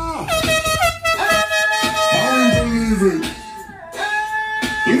 I believe it.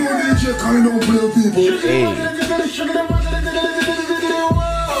 You know DJ kind of play people. Hey.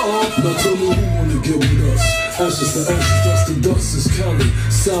 Now tell me who wanna get with us. Ashes to ashes, dust to dust is Cali.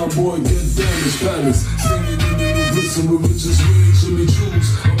 Soundboy, get down this palace. Singing in the listen with riches, rings, Jimmy Jules.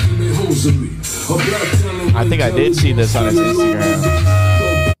 Up in their hoes of me. I think I did see this on his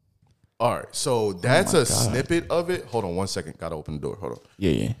Instagram. All right, so that's a snippet of it. Hold on 1 second. Gotta open the door. Hold on.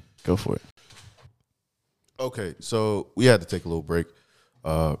 Yeah. Go for it. Okay, so we had to take a little break.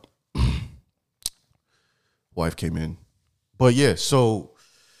 Wife came in. But yeah, so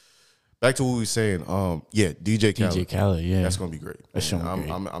back to what we were saying. DJ Khaled. DJ Khaled, yeah. That's gonna be great. That's great. I'm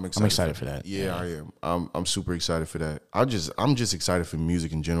excited. I'm excited for that. Yeah, I am. I'm super excited for that. I'm just excited for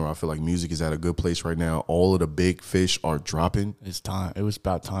music in general. I feel like music is at a good place right now. All of the big fish are dropping. It's time. It was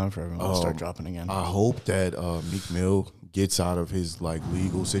about time for everyone to start dropping again. I hope that Meek Mill gets out of his like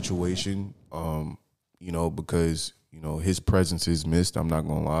legal situation. Because his presence is missed. I'm not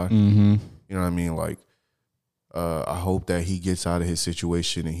gonna lie. Mm-hmm. You know what I mean? Like, I hope that he gets out of his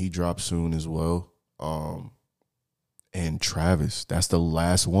situation and he drops soon as well. And Travis, that's the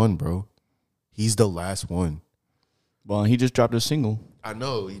last one, bro. He's the last one. Well, he just dropped a single. I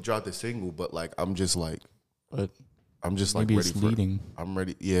know he dropped a single, but like I'm just like But ready for. I'm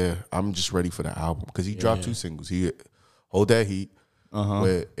ready. Yeah, I'm just ready for the album because he dropped 2 singles. He Hold That Heat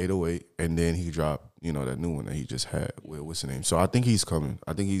with 808, and then he dropped that new one that he just had with what's the name. So I think he's coming.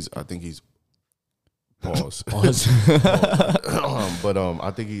 I think he's pause. Pause. But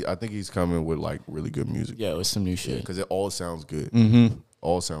I think he's coming with like really good music. Yeah, with some new shit because it all sounds good. Mm-hmm.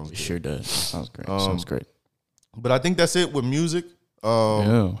 All sounds good. It sure does. Sounds great. Sounds great. But I think that's it with music.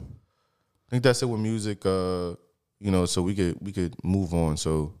 Yeah. I think that's it with music. So we could move on.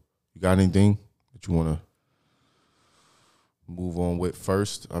 So you got anything that you want to move on with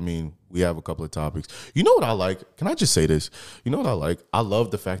first? I mean, we have a couple of topics. You know what I like? Can I just say this? You know what I like? I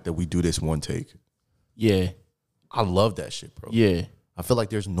love the fact that we do this one take. Yeah. I love that shit, bro. Yeah. I feel like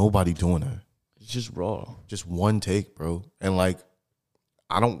there's nobody doing that. It's just raw. Just one take, bro. And like,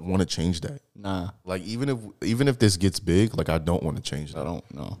 I don't want to change that. Nah. Like even if this gets big, like I don't want to change that. I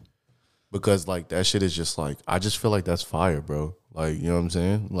don't know. Because like that shit is just like, I just feel like that's fire, bro. Like, you know what I'm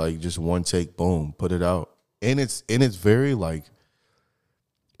saying? Like just one take, boom, put it out. And it's very like,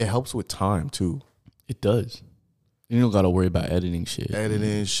 it helps with time too. It does. You don't gotta worry about editing shit.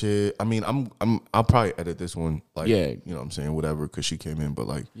 Shit. I mean, I'll probably edit this one. Like, yeah, you know what I'm saying, whatever, because she came in. But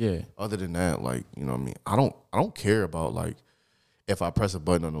like, yeah. Other than that, like, you know what I mean. I don't care about like if I press a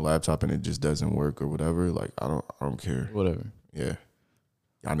button on the laptop and it just doesn't work or whatever. Like, I don't care. Whatever. Yeah.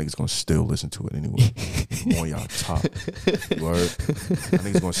 Y'all niggas gonna still listen to it anyway. I'm on y'all top. You heard? Y'all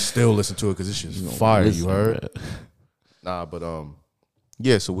niggas gonna still listen to it because it's just fire. You heard? Nah, but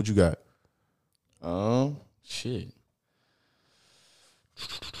yeah. So what you got? Shit.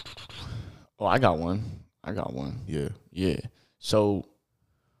 Oh, I got one. Yeah. Yeah. So,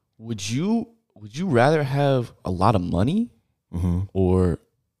 would you rather have a lot of money or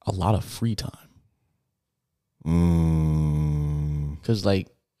a lot of free time? Because like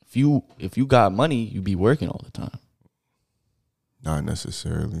if you got money, you be working all the time. Not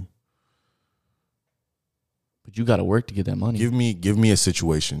necessarily. But you got to work to get that money. Give me a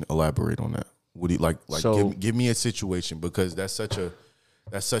situation. Elaborate on that. What do you like? So, give me a situation because that's such a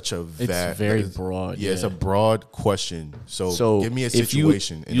vast. It's very broad. Yeah, it's a broad question. So give me a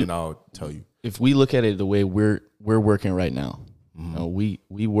situation and then I'll tell you. If we look at it the way we're working right now, we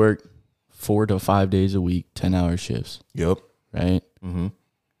work 4 to 5 days a week, 10-hour shifts. Yep. Right. Mm-hmm.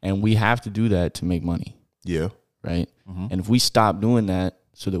 And we have to do that to make money. Yeah. Right. Mm-hmm. And if we stop doing that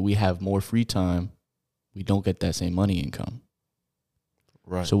so that we have more free time, we don't get that same money income.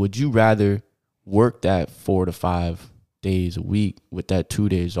 Right. So would you rather work that 4 to 5 days a week with that 2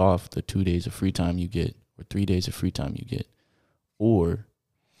 days off, the 2 days of free time you get, or 3 days of free time you get, or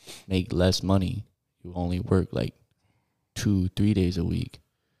make less money? You only work like 2-3 days a week.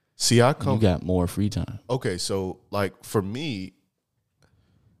 See, you got more free time. Okay, so like for me,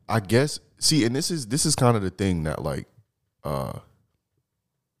 I guess and this is kind of the thing that like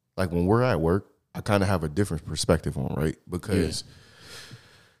when we're at work, I kind of have a different perspective on, right? Because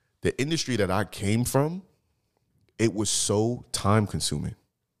the industry that I came from, it was so time consuming,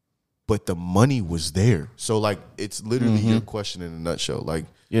 but the money was there. So like, it's literally your question in a nutshell. Like,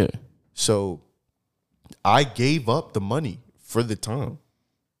 yeah. So I gave up the money for the time.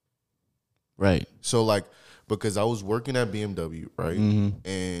 Right. So like, because I was working at BMW, right?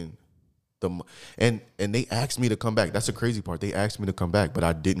 And and they asked me to come back. That's the crazy part. They asked me to come back, but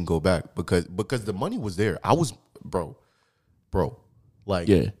I didn't go back because the money was there. I was bro. Like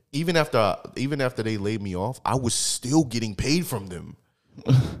even after they laid me off, I was still getting paid from them.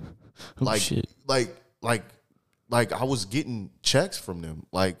 Like I was getting checks from them.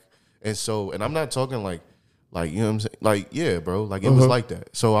 Like, and I'm not talking like you know what I'm saying? Like, yeah, bro. Like it was like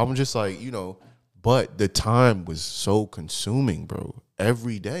that. So I'm just like, but the time was so consuming, bro.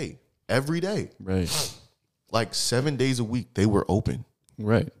 Every day. Right. Like 7 days a week, they were open.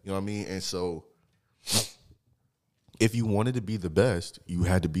 Right. You know what I mean? And so if you wanted to be the best, you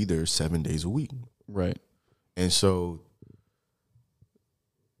had to be there 7 days a week. Right. And so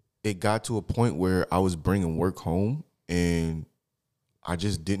it got to a point where I was bringing work home and I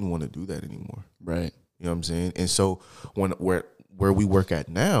just didn't want to do that anymore. Right. You know what I'm saying? And so where we work at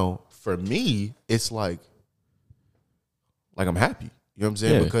now, for me, it's like I'm happy. You know what I'm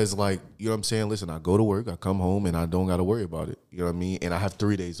saying? Yeah. Because like, you know what I'm saying? Listen, I go to work, I come home, and I don't got to worry about it. You know what I mean? And I have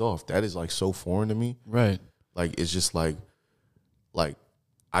 3 days off. That is like so foreign to me. Right. Like, it's just like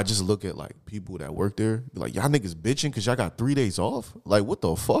I just look at like people that work there, be like, y'all niggas bitching because y'all got 3 days off. Like, what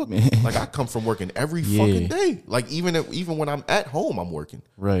the fuck? Man. Like, I come from working every fucking day. Like, even when I'm at home, I'm working.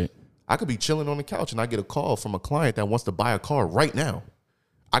 Right. I could be chilling on the couch and I get a call from a client that wants to buy a car right now.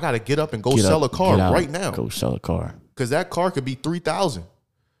 I got to get up and go sell a car right now. Go sell a car. Because that car could be $3,000.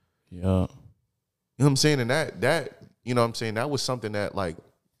 Yeah. You know what I'm saying? And that you know what I'm saying? That was something that like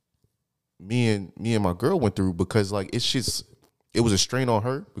me and my girl went through because like it's just it was a strain on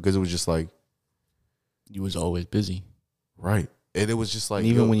her because it was just like You was always busy. right. And it was just like And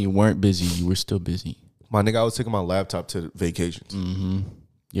even when you weren't busy, you were still busy. my nigga, I was taking my laptop to vacations. Mm-hmm.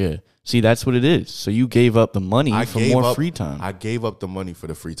 Yeah. See, that's what it is. So you gave up the money for more free time. I gave up the money for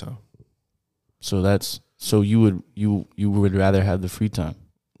the free time. So you would rather have the free time.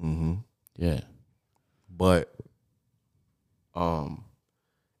 Mm-hmm. Yeah. But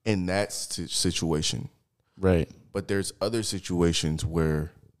in that situation, Right. but there's other situations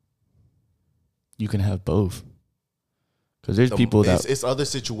where You can have both. Because there's people that it's other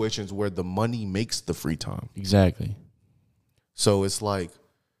situations where the money makes the free time. exactly. So it's like,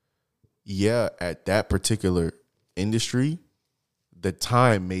 yeah, at that particular industry, the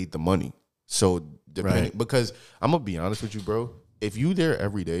time made the money. So depending, Right. because I'm gonna be honest with you, bro. If you there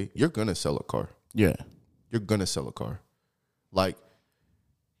every day, you're gonna sell a car. Yeah. You're gonna sell a car. Like,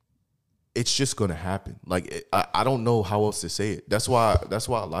 it's just gonna happen. Like, I don't know how else to say it. That's why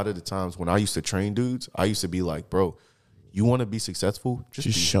a lot of the times when I used to train dudes, I used to be like, bro, you want to be successful?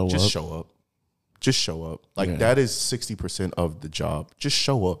 Just show up. Show up. Just show up. Like, Yeah. that is 60% of the job. Just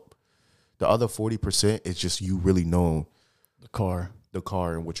show up. The other 40% is just you really knowing The car. the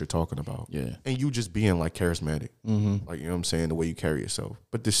car and what you're talking about. Yeah. And you just being like charismatic. Mm-hmm. Like, you know what I'm saying? The way you carry yourself.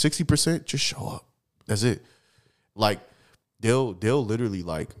 But the 60%, just show up. That's it. Like, they'll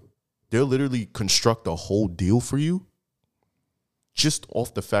literally construct a whole deal for you just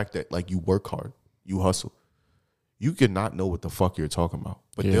off the fact that like you work hard, you hustle. You cannot know what the fuck you're talking about.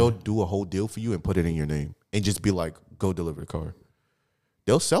 But Yeah. they'll do a whole deal for you and put it in your name and just be like, go deliver the car.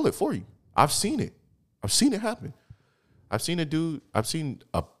 They'll sell it for you. I've seen it. I've seen it happen. I've seen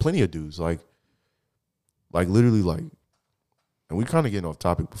plenty of dudes like literally like, and we kind of getting off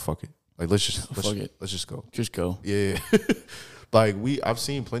topic, but fuck it. Like, let's just go. Just go. Yeah. Like, I've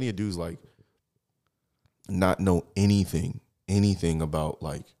seen plenty of dudes like not know anything about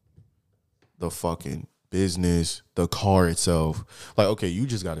like the fucking business, the car itself. Like, okay, you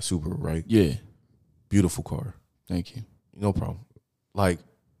just got a Subaru, right? Yeah. Beautiful car. Thank you. No problem. Like,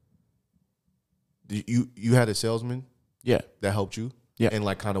 you had a salesman Yeah. that helped you? Yeah. And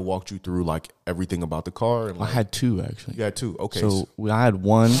like kind of walked you through like everything about the car and I like, had two actually. you had two. Okay. So I had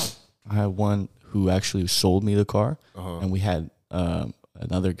one who actually sold me the car, and we had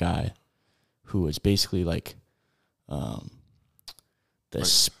another guy who was basically like the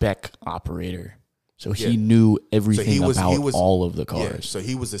spec operator. So he knew everything about all of the cars. Yeah, so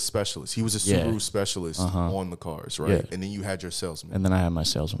he was a specialist. He was a Subaru specialist on the cars, right? Yeah. And then you had your salesman. And then I had my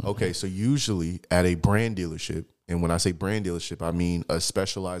salesman. Okay, so usually at a brand dealership, and when I say brand dealership, I mean a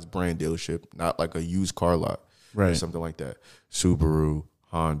specialized brand dealership, not like a used car lot, or Right. something like that. Subaru,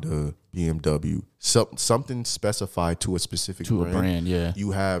 Honda, BMW, something specified to a specific To a brand. brand, yeah.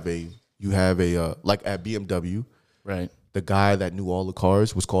 You have a like at BMW, Right. the guy that knew all the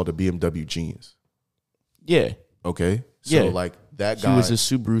cars was called a BMW genius. Yeah. Okay, so Yeah. like that He guy was a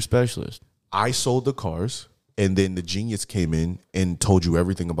Subaru specialist. I sold the cars, and then the genius came in and told you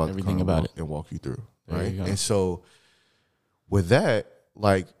everything about Everything the car about it. and walk you through, There right? you go. And so with that,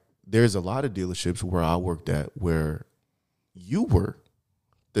 like, there's a lot of dealerships where I worked at where you were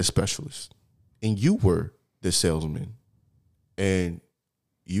the specialist and you were the salesman, and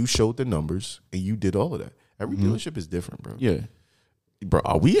you showed the numbers and you did all of that. Every dealership is different, bro. Yeah. Bro,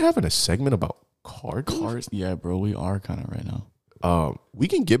 are we having a segment about cars? Yeah, bro. We are kind of right now. We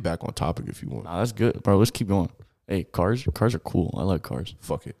can get back on topic if you want. Nah, that's good, bro. Let's keep going. Hey, cars are cool. I like cars.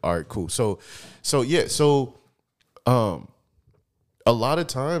 Fuck it. All right, cool. So yeah, a lot of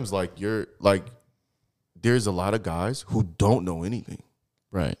times like you're like there's a lot of guys who don't know anything,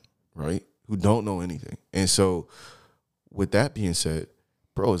 Right. right? Who don't know anything. And so with that being said,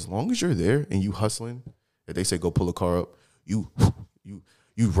 bro, as long as you're there and you hustling, if they say go pull a car up, you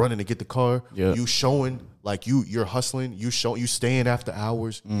running to get the car, Yeah. you showing like you're hustling, you staying after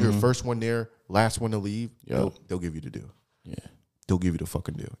hours, you're first one there, last one to leave, Yep. they'll give you the deal. Yeah. They'll give you the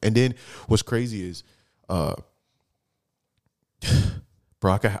fucking deal. And then what's crazy is, bro,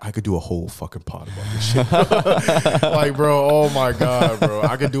 I could do a whole fucking pod about this shit. Like, bro, oh my God, bro.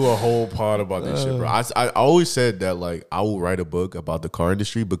 I could do a whole pod about this shit, bro. I always said that, like, I will write a book about the car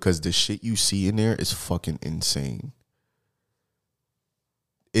industry because the shit you see in there is fucking insane.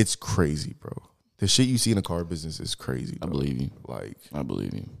 it's crazy, bro. The shit you see in the car business is crazy. I believe you. Like, I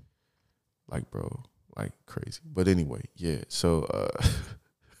believe you. Like, bro, like crazy. But anyway, yeah. So,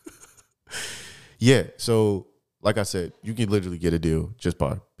 yeah. So, like I said, you can literally get a deal just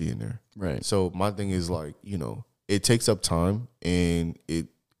by being there. Right. So my thing is like, you know, it takes up time and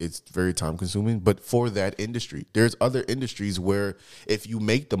it's very time consuming. But for that industry, there's other industries where if you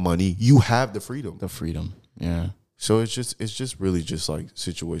make the money, you have the freedom. The freedom. Yeah. So it's just really just like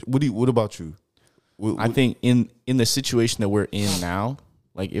situation. What about you? I think in the situation that we're in now,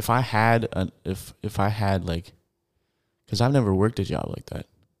 like if I had like, because I've never worked a job like that,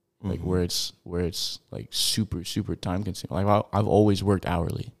 like where it's like super time consuming. Like I've always worked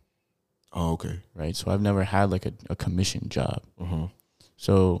hourly. Oh, okay. Right. So I've never had like a commission job.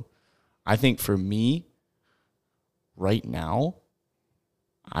 So I think for me right now,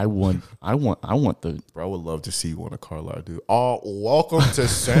 I want the. Bro, I would love to see you on a car lot, dude. Oh, welcome to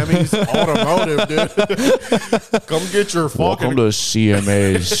Sammy's Automotive, dude. Come get your fucking. Welcome to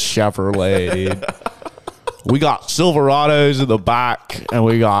CMA's Chevrolet, dude. We got Silverados in the back and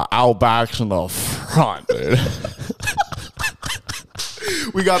we got Outbacks in the front, dude.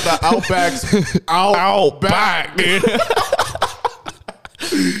 We got the Outbacks Outback, dude.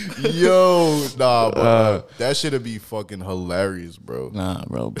 Yo, nah, bro. That shit'd be fucking hilarious, bro. Nah,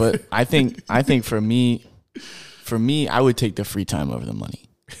 bro. But I think for me, I would take the free time over the money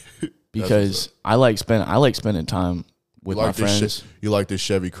because I like spending time with my friends. You like this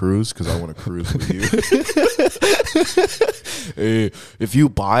Chevy Cruze? Because I want to cruise with you. Hey, if you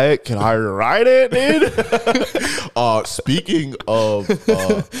buy it, can I ride it, dude? Speaking of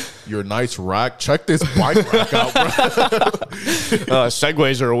your nice rack, check this bike rack out, bro.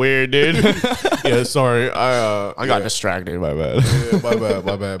 Segways are weird, dude. Yeah, sorry. I got distracted. My bad. Yeah,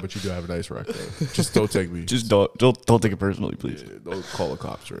 my bad. But you do have a nice rack, though. Just don't take me. Just don't take it personally, please. Yeah, don't call the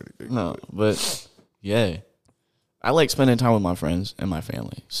cops or anything. No, but yeah, I like spending time with my friends and my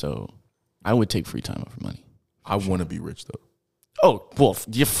family. So I would take free time over money. I want to be rich, though. Oh, well,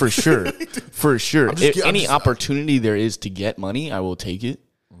 yeah, for sure. For sure. If any opportunity there is to get money, I will take it.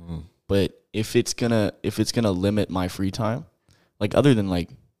 But if it's gonna limit my free time, like other than like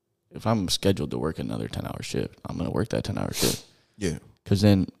if I'm scheduled to work another 10-hour shift, I'm gonna work that 10-hour shift. Yeah. Because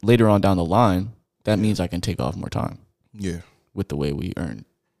then later on down the line, that means I can take off more time. Yeah. With the way we earn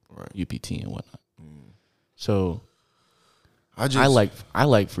UPT and whatnot. So I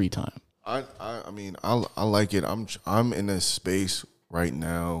like free time. I mean I like it. I'm in a space right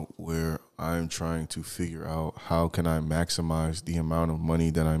now where I'm trying to figure out how can I maximize the amount of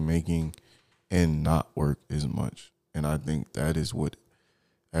money that I'm making and not work as much. And I think that is what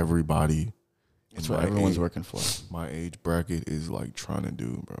everybody That's what everyone's working for. My age bracket is like trying to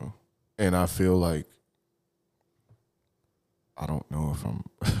do, bro. And I feel like I don't know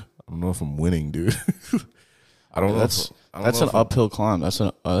if I'm winning, dude. I don't know. That's an uphill climb. That's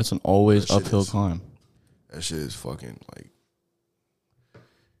an always uphill climb. That shit is fucking like.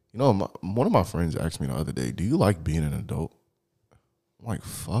 You know, one of my friends asked me the other day, "Do you like being an adult?" I'm like,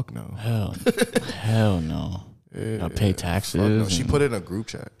 "Fuck no." Hell no. I pay taxes. No. She put it in a group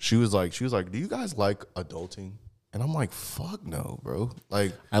chat. She was like, "Do you guys like adulting?" And I'm like, "Fuck no, bro."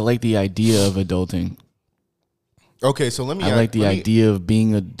 Like, I like the idea of adulting. Okay, so I like the idea of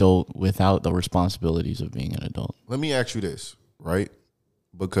being adult without the responsibilities of being an adult. Let me ask you this, right?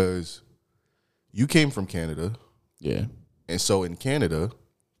 Because you came from Canada. Yeah. And so in Canada,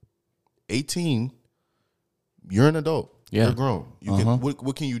 18, you're an adult. Yeah. You're grown. You can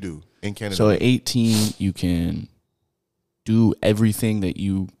what can you do in Canada? So at 18, you can do everything that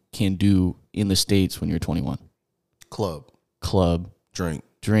you can do in the States when you're 21. Club. Drink.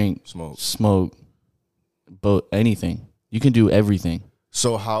 Smoke. But anything. You can do everything.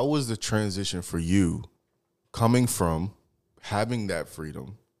 So how was the transition for you coming from having that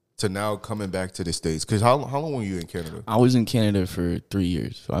freedom to now coming back to the States? Because how long were you in Canada? I was in Canada for 3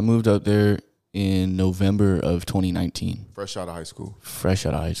 years. So I moved up there in November of 2019. Fresh out of high school.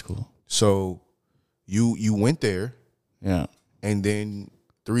 So you went there. Yeah. And then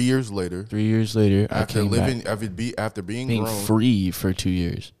 3 years later. After being grown, free for 2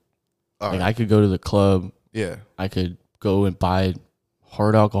 years. Right. I could go to the club. Yeah. I could go and buy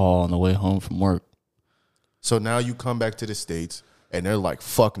hard alcohol on the way home from work. So now you come back to the States and they're like,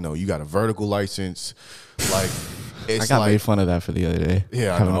 "Fuck no, you got a vertical license." Like, it's I got made fun of that for the other day.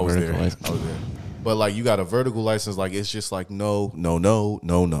 Yeah, I know. I was there. But like, you got a vertical license. Like, it's just like no.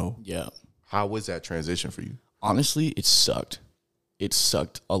 Yeah. How was that transition for you? Honestly, it sucked. It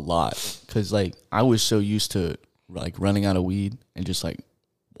sucked a lot because like I was so used to like running out of weed and just like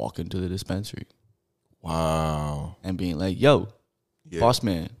walking to the dispensary. Wow. And being like, "Yo, boss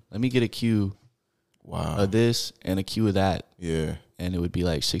man, let me get a queue of this and a queue of that. Yeah. And it would be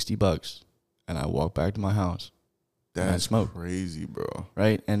like $60. And I walk back to my house. That's smoke. crazy, bro.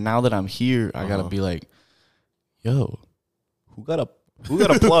 Right? And now that I'm here, I gotta be like, yo, who got a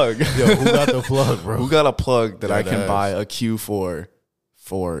plug? Yo, who got the plug, bro? Who got a plug that I can buy a queue for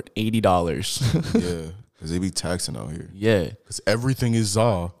 $80? Yeah. Because they be taxing out here. Yeah. Because everything is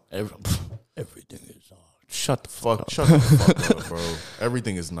Everything is shut the fuck up. Shut the fuck up, bro.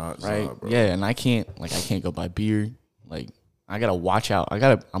 Everything is not Right? bro. Yeah, and I can't go buy beer. Like, I gotta watch out. I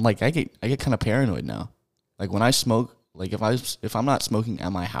get kind of paranoid now. Like when I smoke, like if I'm not smoking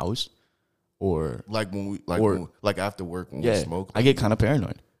at my house, or like when we after work when we smoke, I get kind of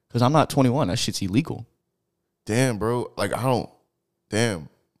paranoid because I'm not 21. That shit's illegal. Damn, bro. Like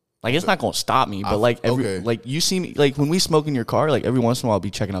Like it's not gonna stop me, but like like you see me, like when we smoke in your car, like every once in a while I'll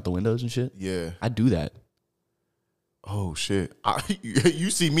be checking out the windows and shit. Yeah, I do that. Oh shit! You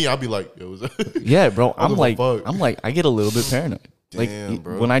see me, I'll be like, yo, yeah, bro. I'm like, I get a little bit paranoid. Damn, like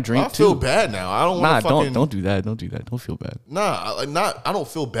bro. when I drink, I feel bad now. I don't. Don't do that. Don't do that. Don't feel bad. Nah, I don't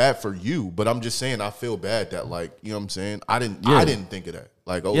feel bad for you, but I'm just saying I feel bad that like you know what I'm saying. I didn't think of that.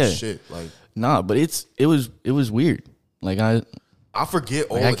 Like shit. Like nah, but it was weird. Like I forget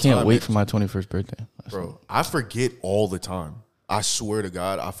all the time. I can't wait for my 21st birthday. Bro, I forget all the time. I swear to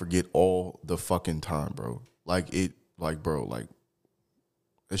God, I forget all the fucking time, bro. Bro,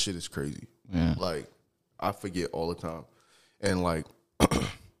 that shit is crazy. Yeah. Like, I forget all the time. And like,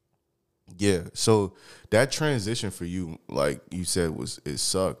 yeah. So that transition for you, like you said, it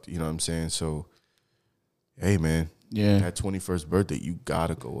sucked. You know what I'm saying? So, hey, man. Yeah. That 21st birthday, you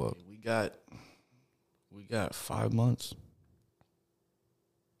gotta go up. We got 5 months.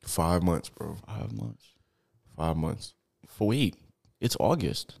 5 months, bro. 5 months. 5 months. Wait, it's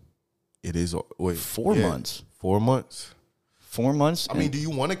August. It is. Wait, 4 months. 4 months. 4 months. I mean, do you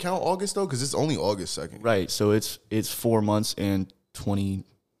want to count August though? Because it's only August 2nd. Right. So it's 4 months and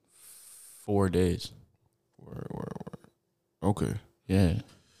 24 days. Word. Okay. Yeah.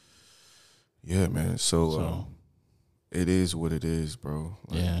 Yeah, man. So it is what it is, bro.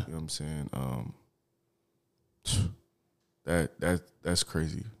 Like, yeah. You know what I'm saying? That's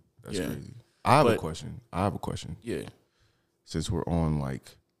crazy. That's crazy. I have a question. Yeah. Since we're on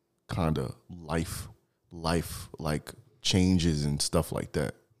like kind of life like changes and stuff like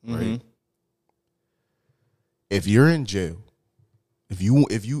that, right? If you're in jail, if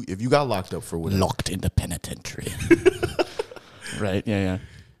you got locked up for whatever, locked in the penitentiary. Right. Yeah.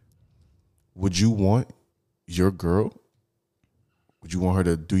 Would you want your girl? Would you want her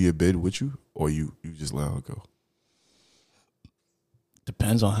to do your bid with you, or you just let her go?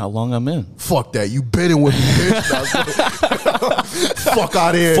 Depends on how long I'm in. Fuck that. You bidding with me, bitch. Fuck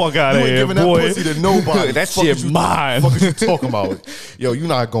out of here. Fuck out of here, giving boy. that pussy to nobody. That shit mine. Fuck is you talking about? Yo, you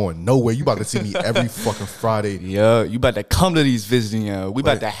not going nowhere. You about to see me every fucking Friday. Yeah, you about to come to these visiting. We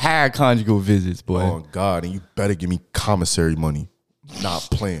about to have conjugal visits, boy. Oh, God. And you better give me commissary money. Not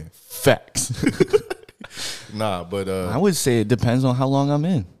playing. Facts. Nah, but I would say it depends on how long I'm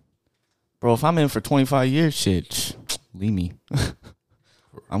in. Bro, if I'm in for 25 years, shit, leave me.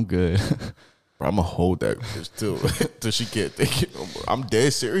 I'm good. Bro, I'm going to hold that bitch till she can't take it no more. I'm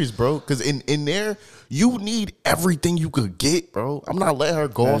dead serious, bro. Because in there, you need everything you could get, bro. I'm not letting her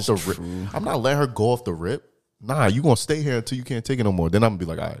go off the rip. I'm not letting her go off the rip. Nah, you going to stay here until you can't take it no more. Then I'm going to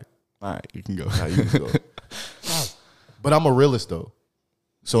be like, all right, you can go. Nah, you can go. But I'm a realist, though.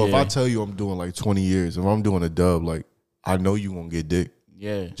 So if I tell you I'm doing like 20 years, if I'm doing a dub, like, I know you going to get dick.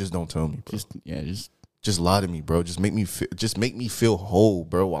 Yeah. Just don't tell me, bro. Just lie to me, bro. Just make me feel whole,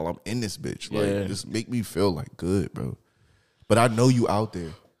 bro, while I'm in this bitch. Like, just make me feel like good, bro. But I know you out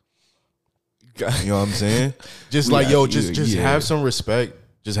there. You know what I'm saying? Just have some respect.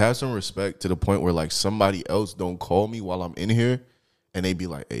 Just have some respect to the point where like somebody else don't call me while I'm in here, and they be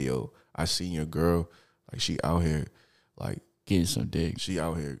like, "Hey, yo, I seen your girl. Like she out here, like getting some dick. She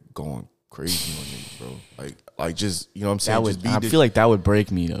out here going crazy on niggas, bro. Like just you know what I'm saying. I feel like that would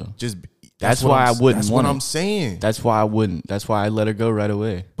break me though. That's why I wouldn't want it. That's what I'm saying. That's why I wouldn't. That's why I let her go right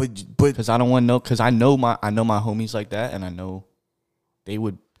away. But because I don't want to know. Because I know my homies like that, and I know they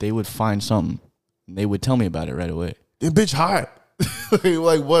would find something. And they would tell me about it right away. That bitch hot.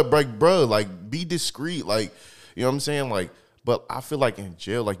 Like what, like bro? Like be discreet. Like you know what I'm saying. Like, but I feel like in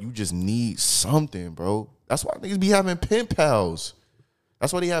jail, like you just need something, bro. That's why niggas be having pen pals.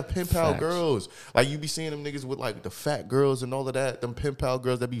 That's why they have pen pal girls. Like, you be seeing them niggas with, like, the fat girls and all of that. Them pen pal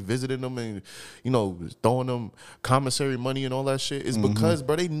girls that be visiting them and, you know, throwing them commissary money and all that shit. It's because,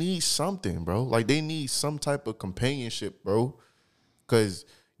 bro, they need something, bro. Like, they need some type of companionship, bro. Because,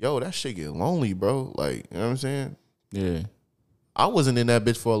 yo, that shit get lonely, bro. Like, you know what I'm saying? Yeah. I wasn't in that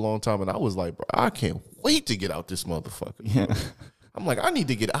bitch for a long time, and I was like, bro, I can't wait to get out this motherfucker. Yeah. I'm like, I need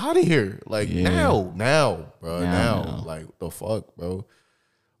to get out of here. Like, now, bro, now. Like, the fuck, bro?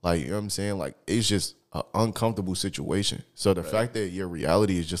 Like, you know what I'm saying? Like, it's just an uncomfortable situation. So the fact that your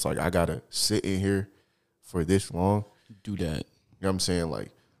reality is just like, I got to sit in here for this long. Do that. You know what I'm saying? Like,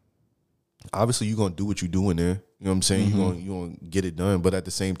 obviously, you're going to do what you're doing there. You know what I'm saying? You're going to get it done. But at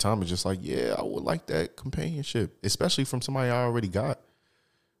the same time, it's just like, yeah, I would like that companionship, especially from somebody I already got.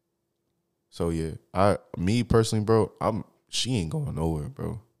 So, yeah, me personally, bro, she ain't going nowhere,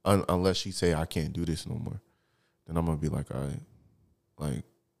 bro. Unless she say, I can't do this no more. Then I'm going to be like, all right. Like,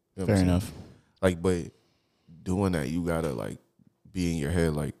 you know Fair enough. Like, but doing that, you got to, like, be in your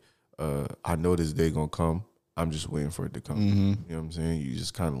head, like, I know this day going to come. I'm just waiting for it to come. You know what I'm saying? You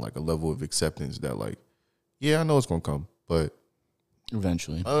just kind of like a level of acceptance that, like, yeah, I know it's going to come. But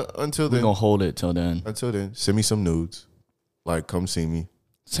eventually. Until then. We're going to hold it till then. Until then, send me some nudes. Like, come see me.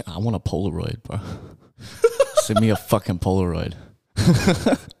 I want a Polaroid, bro. Send me a fucking Polaroid.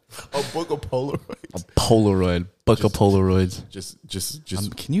 A book of Polaroids. A Polaroid. Book of Polaroids.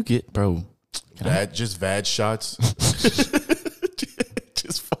 Just. Can you get, bro? Just VAD shots.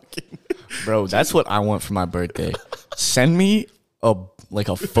 Just fucking. Bro, that's what I want for my birthday. Send me a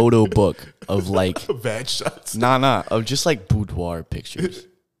photo book of like VAD shots. Of just like boudoir pictures.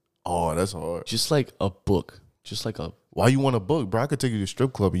 Oh, that's hard. Just like a book. Just like a. Why you want a book, bro? I could take you to a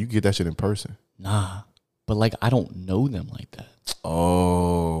strip club and you get that shit in person. Nah. But like I don't know them like that.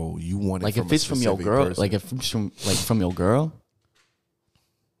 Oh, you want it like from if it's from your girl, person. Like if it's from your girl.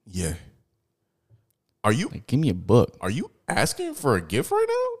 Yeah. Are you like, give me a book? Are you asking for a gift right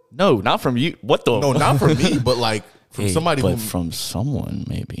now? No, not from you. What the? No, not from me, but like from somebody. But from someone,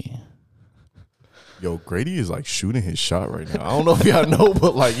 maybe. Yo, Grady is like shooting his shot right now. I don't know if y'all know,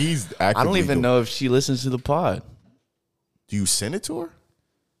 but like he's actively. I don't even know if she listens to the pod. Do you send it to her?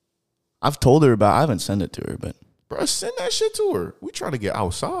 I've told her about. I haven't sent it to her, but bro, send that shit to her. We trying to get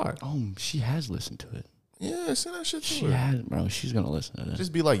outside. Oh, she has listened to it. Yeah, send that shit to her. She has, bro. She's gonna listen to that.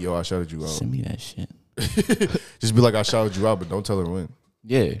 Just be like, yo, I shouted you out. Send me that shit. Just be like, I shouted you out, but don't tell her when.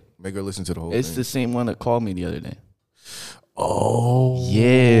 Yeah, make her listen to the whole. It's thing. the same one that called me the other day. Oh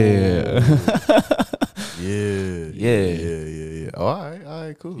yeah. Yeah. Oh, all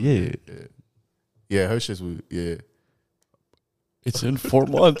right, cool. Yeah. Her shit's with It's in 4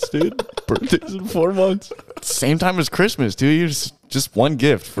 months, dude. Birthday's in 4 months. Same time as Christmas, dude. You just one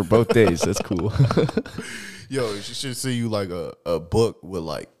gift for both days. That's cool. Yo, she should see you like a book with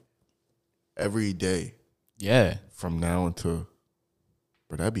like every day. Yeah. From now until,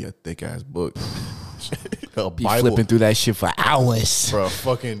 bro, that'd be a thick ass book. Be Bible. Flipping through that shit for hours. Bro, a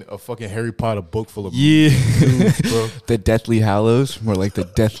fucking Harry Potter book full of dudes, bro. The Deathly Hallows, more like the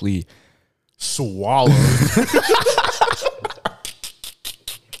Deathly Swallow.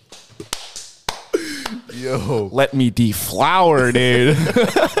 Yo, let me deflower, dude.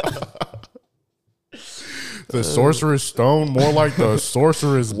 The Sorcerer's Stone, more like the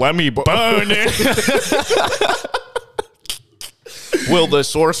Sorcerer's. Let me burn it. Will the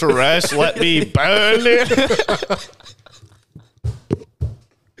sorceress let me burn it?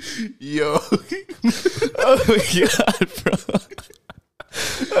 Yo, oh my god, bro.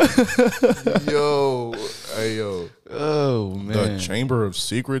 Yo. Oh man. The Chamber of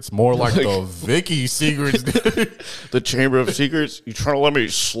Secrets, more like the Vicky Secrets. The Chamber of Secrets. You trying to let me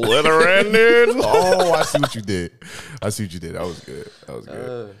slither in, dude? Oh, I see what you did. That was good.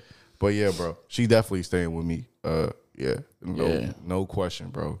 But yeah, bro, she definitely staying with me. No question,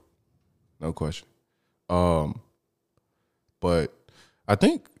 bro. No question. But I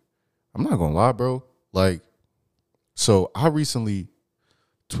think I'm not gonna lie, bro. Like, so I recently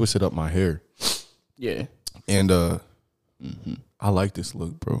twisted up my hair. Yeah. And I like this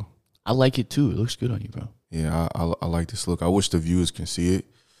look, bro. I like it too. It looks good on you, bro. Yeah, I like this look. I wish the viewers can see it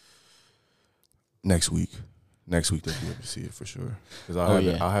next week. Next week they'll be able to see it for sure. Because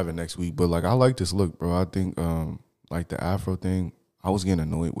I'll have it next week. But like, I like this look, bro. I think like the afro thing, I was getting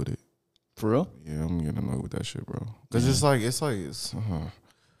annoyed with it. For real? Yeah, I'm getting annoyed with that shit, bro. Because it's I'm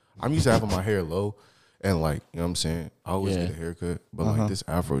used to having my hair low. And like, you know what I'm saying? I always get a haircut. But like this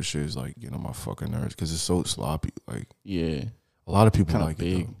afro shit is like getting on my fucking nerves because it's so sloppy. Like, yeah. A lot of people like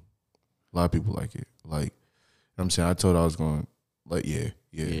big. it, though. A lot of people like it. Like, you know what I'm saying? I told her I was going, like, yeah.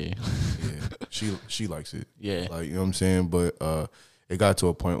 She likes it. Yeah. Like, you know what I'm saying? But it got to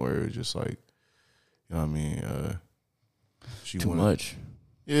a point where it was just like, you know what I mean? She Too much.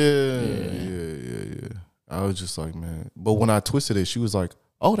 Yeah. I was just like, man. But when I twisted it, she was like,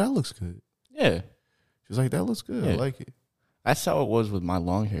 oh, that looks good. Yeah. She was like, that looks good. I like it. That's how it was with my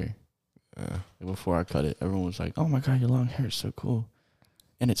long hair. Like before I cut it, everyone was like, "Oh my god, your long hair is so cool,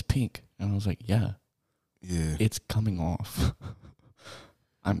 and it's pink." And I was like, "Yeah, it's coming off.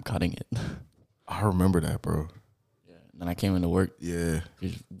 I'm cutting it." I remember that, bro. Yeah. And then I came into work. Yeah.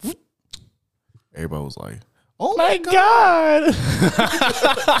 Everybody was like, "Oh my god!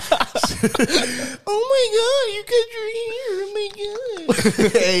 oh my god, you cut your hair! Oh my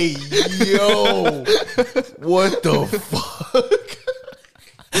god!" Hey, yo, what the fuck?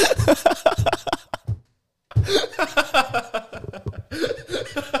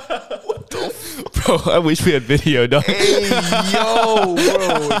 Bro, I wish we had video, dog. Hey, yo,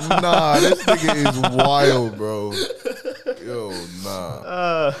 bro, nah, this nigga is wild, bro. Yo,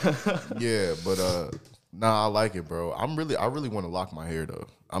 nah. Yeah, but nah, I like it, bro. I really want to lock my hair though.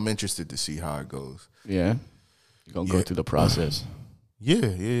 I'm interested to see how it goes. Yeah, you're gonna go through the process. Yeah.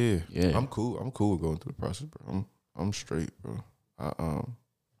 Yeah. I'm cool with going through the process, bro. I'm straight, bro.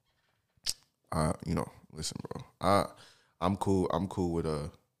 Listen, bro. I'm cool with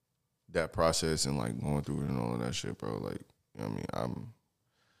that process and like going through it and all of that shit, bro. Like, you know what I mean?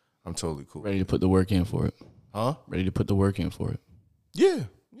 I'm totally cool. Ready to put the work in for it. Huh? Ready to put the work in for it. Yeah.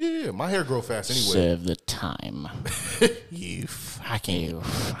 My hair grow fast anyway. Serve the time. You fucking.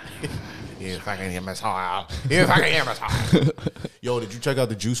 You fucking imbecile. You fucking imbecile. Yo, did you check out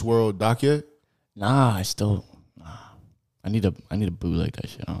the Juice WRLD doc yet? Nah, I need a boo like that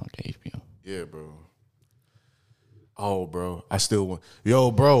shit on HBO. Yeah, bro. Oh, bro. I still want. Yo,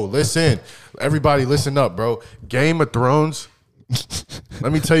 bro, listen. Everybody listen up, bro. Game of Thrones.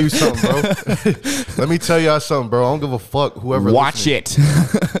 Let me tell you something, bro. Let me tell y'all something, bro. I don't give a fuck whoever. Watch it.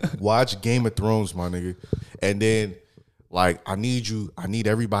 Watch Game of Thrones, my nigga. And then, like, I need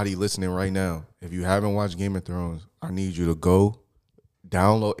everybody listening right now. If you haven't watched Game of Thrones, I need you to go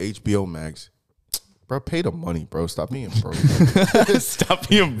download HBO Max. Bro, pay the money, bro. Stop being broke. Stop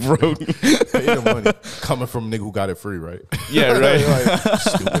being broke. Pay the money. Coming from a nigga who got it free, right? Yeah, right. Like,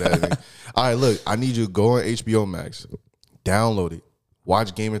 stupid ass nigga. All right, look. I need you to go on HBO Max. Download it.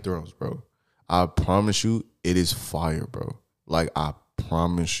 Watch Game of Thrones, bro. I promise you, it is fire, bro. Like, I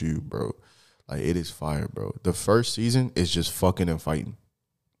promise you, bro. Like, it is fire, bro. The first season is just fucking and fighting.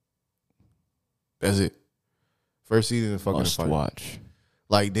 That's it. First season is fucking and fighting. Watch.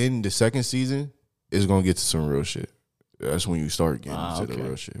 Like, then the second season is gonna get to some real shit. That's when you start getting into the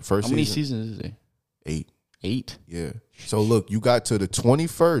real shit. First How many season, seasons is there? 8. 8? Yeah. So look, you got to the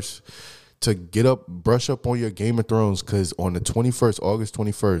 21st to get up, brush up on your Game of Thrones, because on the 21st, August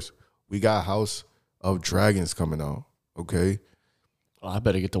 21st, we got House of Dragons coming out. Okay, I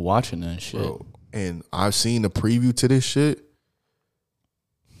better get to watching that shit. bro. And I've seen the preview to this shit.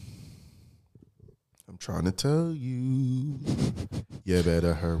 I'm trying to tell you, you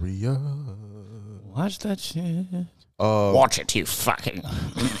better hurry up. Watch that shit. Watch it, you fucking.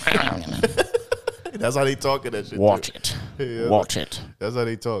 That's how they talk in that shit. Watch too. it. Yeah, Watch it. That's how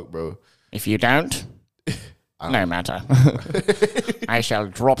they talk, bro. If you don't, no matter. I shall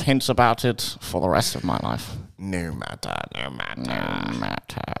drop hints about it for the rest of my life. No matter. No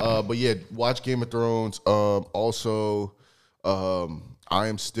matter. But yeah, watch Game of Thrones. Also, I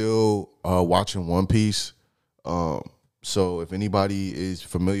am still watching One Piece. So if anybody is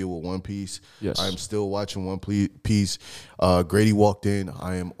familiar with One Piece, yes, I'm still watching One Piece. Grady walked in.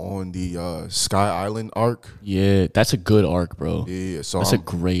 I am on the Sky Island arc. Yeah, that's a good arc, bro. Yeah, so that's a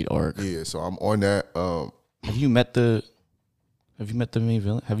great arc. Yeah, so I'm on that. Have you met the main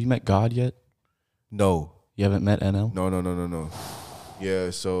villain? Have you met God yet? No. You haven't met NL? No.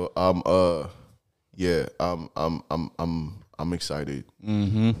 Yeah, so I'm excited.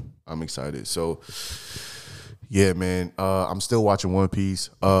 Mm-hmm. I'm excited. So yeah, man. I'm still watching One Piece.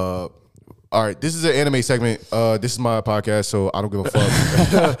 All right, this is an anime segment. This is my podcast, so I don't give a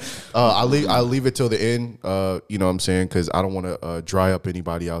fuck. I'll leave it till the end. You know what I'm saying? Because I don't want to dry up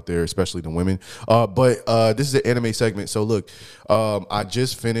anybody out there, especially the women. But this is an anime segment. So look, I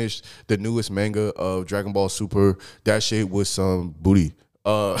just finished the newest manga of Dragon Ball Super. That shit was some booty.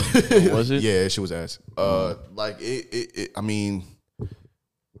 Was it? Yeah, that shit was ass. Like it. I mean,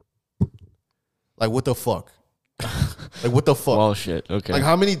 like what the fuck? Like what the fuck? Well, shit. Okay. Like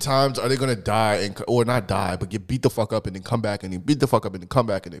how many times are they gonna die or not die, but get beat the fuck up and then come back and then beat the fuck up and then come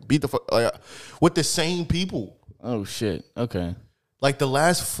back and then beat the fuck with the same people? Oh shit. Okay. Like the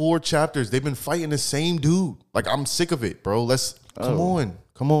last 4 chapters, they've been fighting the same dude. Like I'm sick of it, bro. Come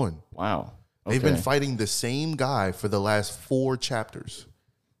on. Wow. Okay. They've been fighting the same guy for the last 4 chapters.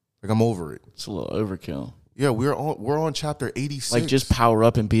 Like I'm over it. It's a little overkill. Yeah, we're on chapter 86. Like just power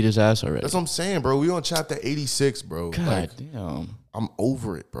up and beat his ass already. That's what I'm saying, bro. We on chapter 86, bro. God like, damn. I'm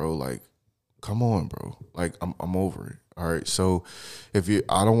over it, bro. Like, come on, bro. Like I'm over it. All right. So I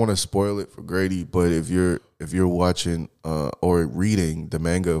don't want to spoil it for Grady, but if you're watching or reading the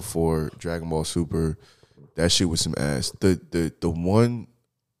manga for Dragon Ball Super, that shit was some ass. The one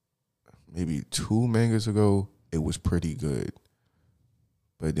maybe 2 mangas ago, it was pretty good.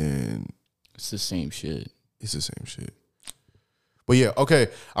 But then it's the same shit. It's the same shit. But yeah, okay.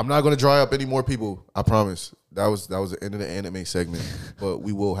 I'm not gonna dry up any more people. I promise. That was the end of the anime segment. But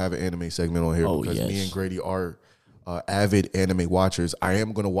we will have an anime segment on here because me and Grady are avid anime watchers. I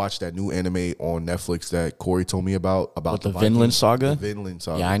am gonna watch that new anime on Netflix that Corey told me about the Vinland Saga. The Vinland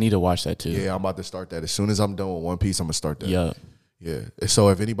Saga. Yeah, I need to watch that too. Yeah, I'm about to start that as soon as I'm done with One Piece. I'm gonna start that. Yeah. Yeah. So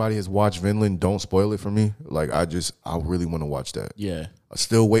if anybody has watched Vinland, don't spoil it for me. Like I really want to watch that. Yeah.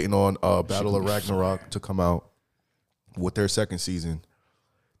 Still waiting on Battle of Ragnarok to come out with their second season.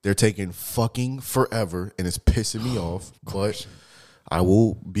 They're taking fucking forever, and it's pissing me off. But I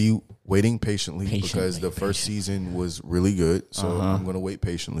will be waiting patiently because the first season was really good. So I'm gonna wait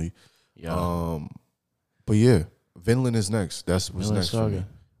patiently. Yeah. But yeah, Vinland is next. That's what's next for me.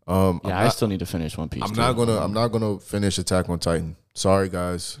 I still need to finish One Piece. I'm not gonna finish Attack on Titan. Sorry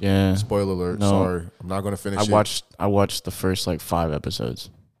guys. Yeah. Spoiler alert. No. Sorry. I'm not gonna finish it. I watched the first like 5 episodes,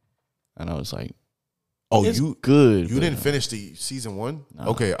 and I was like, "Oh, it's good." You didn't finish the season 1? No.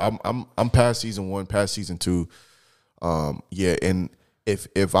 Okay, I'm past season 1, past season 2. Yeah, and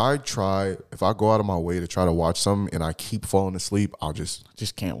if I go out of my way to try to watch something and I keep falling asleep, I'll just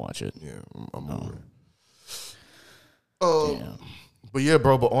can't watch it. Yeah, I'm over it. Damn. But yeah,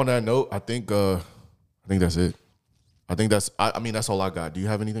 bro. But on that note, I think that's it. I think that's all I got. Do you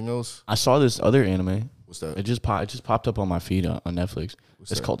have anything else? I saw this other anime. What's that? It just popped up on my feed on Netflix.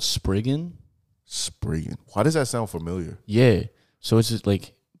 It's called Spriggan. Spriggan. Why does that sound familiar? Yeah. So it's just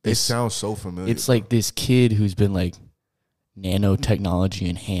like it sounds so familiar. It's like this kid who's been like nanotechnology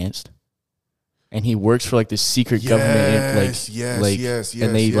enhanced, and he works for like this secret government.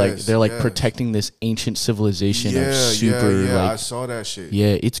 They're like protecting this ancient civilization of super. Yeah, like, I saw that shit.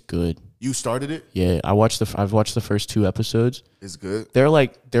 Yeah, it's good. You started it? Yeah, I've watched the first 2 episodes. It's good. They're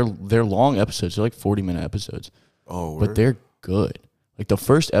like they're long episodes. They're like 40-minute episodes. Oh, but they're good. Like the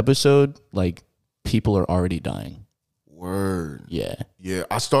first episode, like people are already dying. Word. Yeah. Yeah.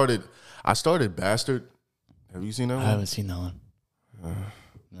 I started Bastard. Have you seen that one? I haven't seen that one.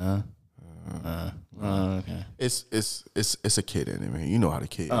 No. Okay. It's a kid anime. You know how the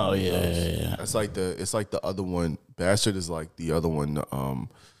kid. Oh yeah. It's like the other one. Bastard is like the other one.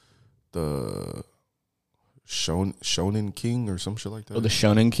 The Shonen King or some shit like that. Oh, the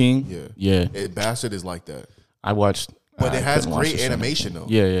Shonen King. Yeah. Bastard is like that. I watched. But it has great animation though.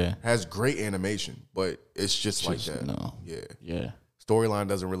 Yeah. It has great animation, but it's just like that. No. Yeah. Storyline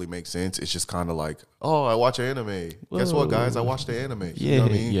doesn't really make sense. It's just kind of like, oh, I watch an anime. Whoa. Guess what, guys? I watched the anime. Yeah. You know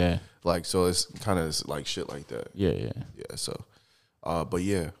what I mean? Yeah. Like, so it's kind of like shit like that. Yeah. So, but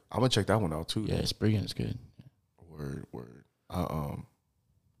yeah, I'm gonna check that one out too. Yeah, Spriggan is good. Word.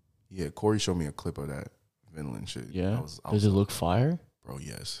 Yeah, Corey showed me a clip of that Vinland shit. Yeah. Does it look fire? Bro,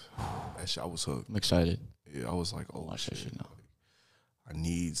 yes. That shit, I was hooked. I'm excited. Yeah, I was like, oh, watch shit. That shit now. I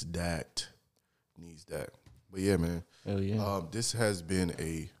needs that. But yeah, man. Hell yeah. This has been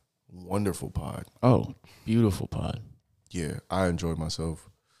a wonderful pod. Oh, beautiful pod. Yeah, I enjoyed myself.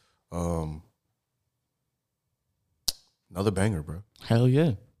 Another banger, bro. Hell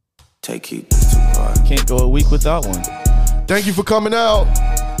yeah. Take heat. Can't go a week without one. Thank you for coming out.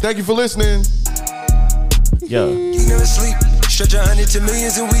 Thank you for listening. Yo. You never sleep. Stretch 100 to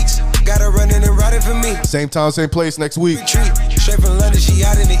millions in weeks. Gotta run in and ride it for me. Same time, same place next week. Retreat. Straight from London, she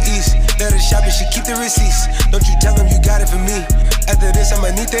out in the east. Let her shop and she keep the receipts. Don't you tell them you got it for me. After this,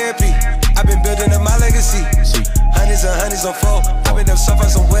 I'ma need therapy. I've been building up my legacy. Hundreds and hundreds on four. I've been up so far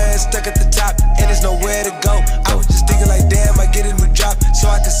somewhere, stuck at the top, and there's nowhere to go. I was just thinking like, damn, I get a new drop, so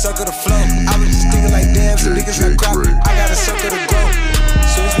I can sucker the flow. I was just thinking like, damn, some niggas got crop. I gotta sucker the grow.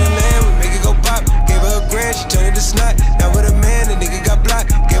 Soon as we land, we make it go pop. Gave her a grand, she turned it to snot. Now with a man, the nigga got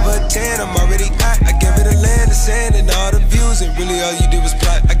blocked. Gave her a 10, I'm already hot. I gave her the land, the sand, and all the views, and really all you did was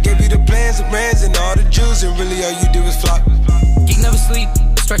plot. I gave you the plans, the brands, and all the Jews, and really all you did was flop. Geek never sleep,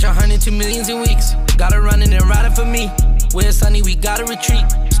 stretch 100 to millions in weeks. Gotta run in and ride it for me. Where it's sunny, we gotta retreat.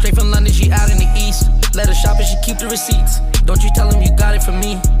 Straight from London, she out in the east. Let her shop and she keep the receipts. Don't you tell them you got it from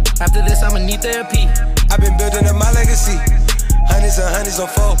me. After this, I'ma need therapy. I've been building up my legacy. Hundreds and hundreds on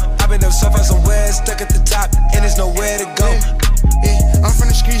four. I've been up so far somewhere, stuck at the top, and there's nowhere to go. Yeah, I'm from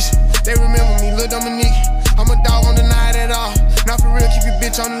the streets. They remember me, Lil Dominique. I'm a dog, don't deny it at all. Not for real, keep your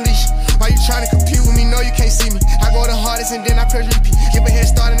bitch on the leash. Why you tryna compete with me? No, you can't see me. I go the hardest and then I press repeat. Give a head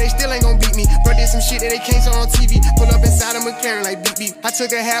start and they still ain't gon' beat me. Bro did some shit that they can't show on TV. Pull up inside a McLaren like beep beep. I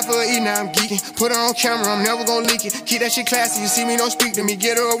took a half of a E, now I'm geeking. Put her on camera, I'm never gon' leak it. Keep that shit classy, you see me, don't speak to me.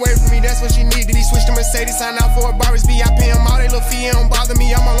 Get her away from me, that's what she need. Did he switch to Mercedes, sign out for a Barber's B? I pay him all they little fee, it don't bother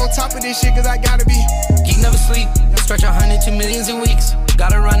me. I'm all on top of this shit cause I gotta be. Geek never sleep, stretch 100 to millions in weeks.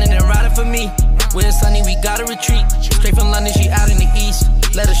 Got her running and riding for me. When it's sunny, we gotta retreat. Straight from London, she out in the east.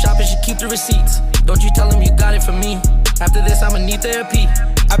 Let her shop and she keep the receipts. Don't you tell them you got it from me. After this, I'ma need therapy.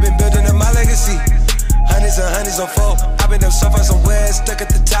 I've been building up my legacy. Hundreds and hundreds on four. I've been up so far somewhere, stuck at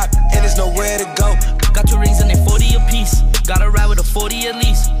the top, and there's nowhere to go. Got 2 rings and they 40 apiece. Gotta ride with a 40 at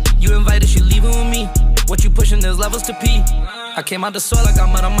least. You invited, she leaving with me. What you pushing, there's levels to pee. I came out the soil, I got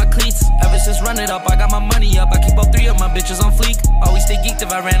mud on my cleats. Ever since run it up, I got my money up. I keep up 3 of my bitches on fleek. Always stay geeked.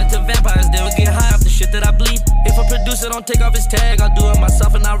 If I ran into vampires, they would get high off the shit that I bleed. If a producer don't take off his tag, I'll do it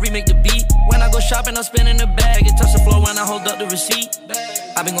myself and I'll remake the beat. When I go shopping, I'll spin in the bag. It touch the floor when I hold up the receipt.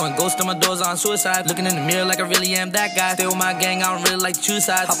 I've been going ghost on my doors on suicide. Looking in the mirror like I really am that guy. Stay with my gang, I don't really like to choose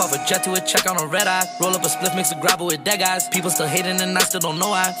sides. Hop off a jet to a check on a red eye. Roll up a spliff, mix a grabber with dead guys. People still hating and I still don't know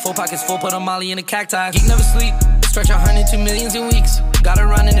why. 4 pockets full, put a molly in a cacti. Geek never sleep, stretch 100 to millions in weeks. Got her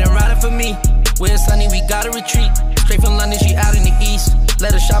running and riding for me. When it's sunny, we gotta retreat. Straight from London, she out in the east.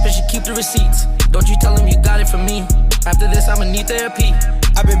 Let her shop and she keep the receipts. Don't you tell them you got it from me. After this, I'ma need therapy.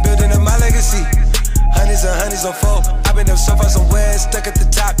 I've been building up my legacy. Hundreds and hundreds on four. I've been up so far somewhere, stuck at the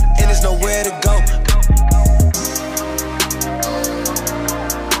top, and there's nowhere to go.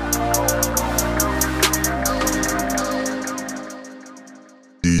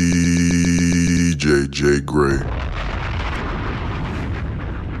 DJ J Gray.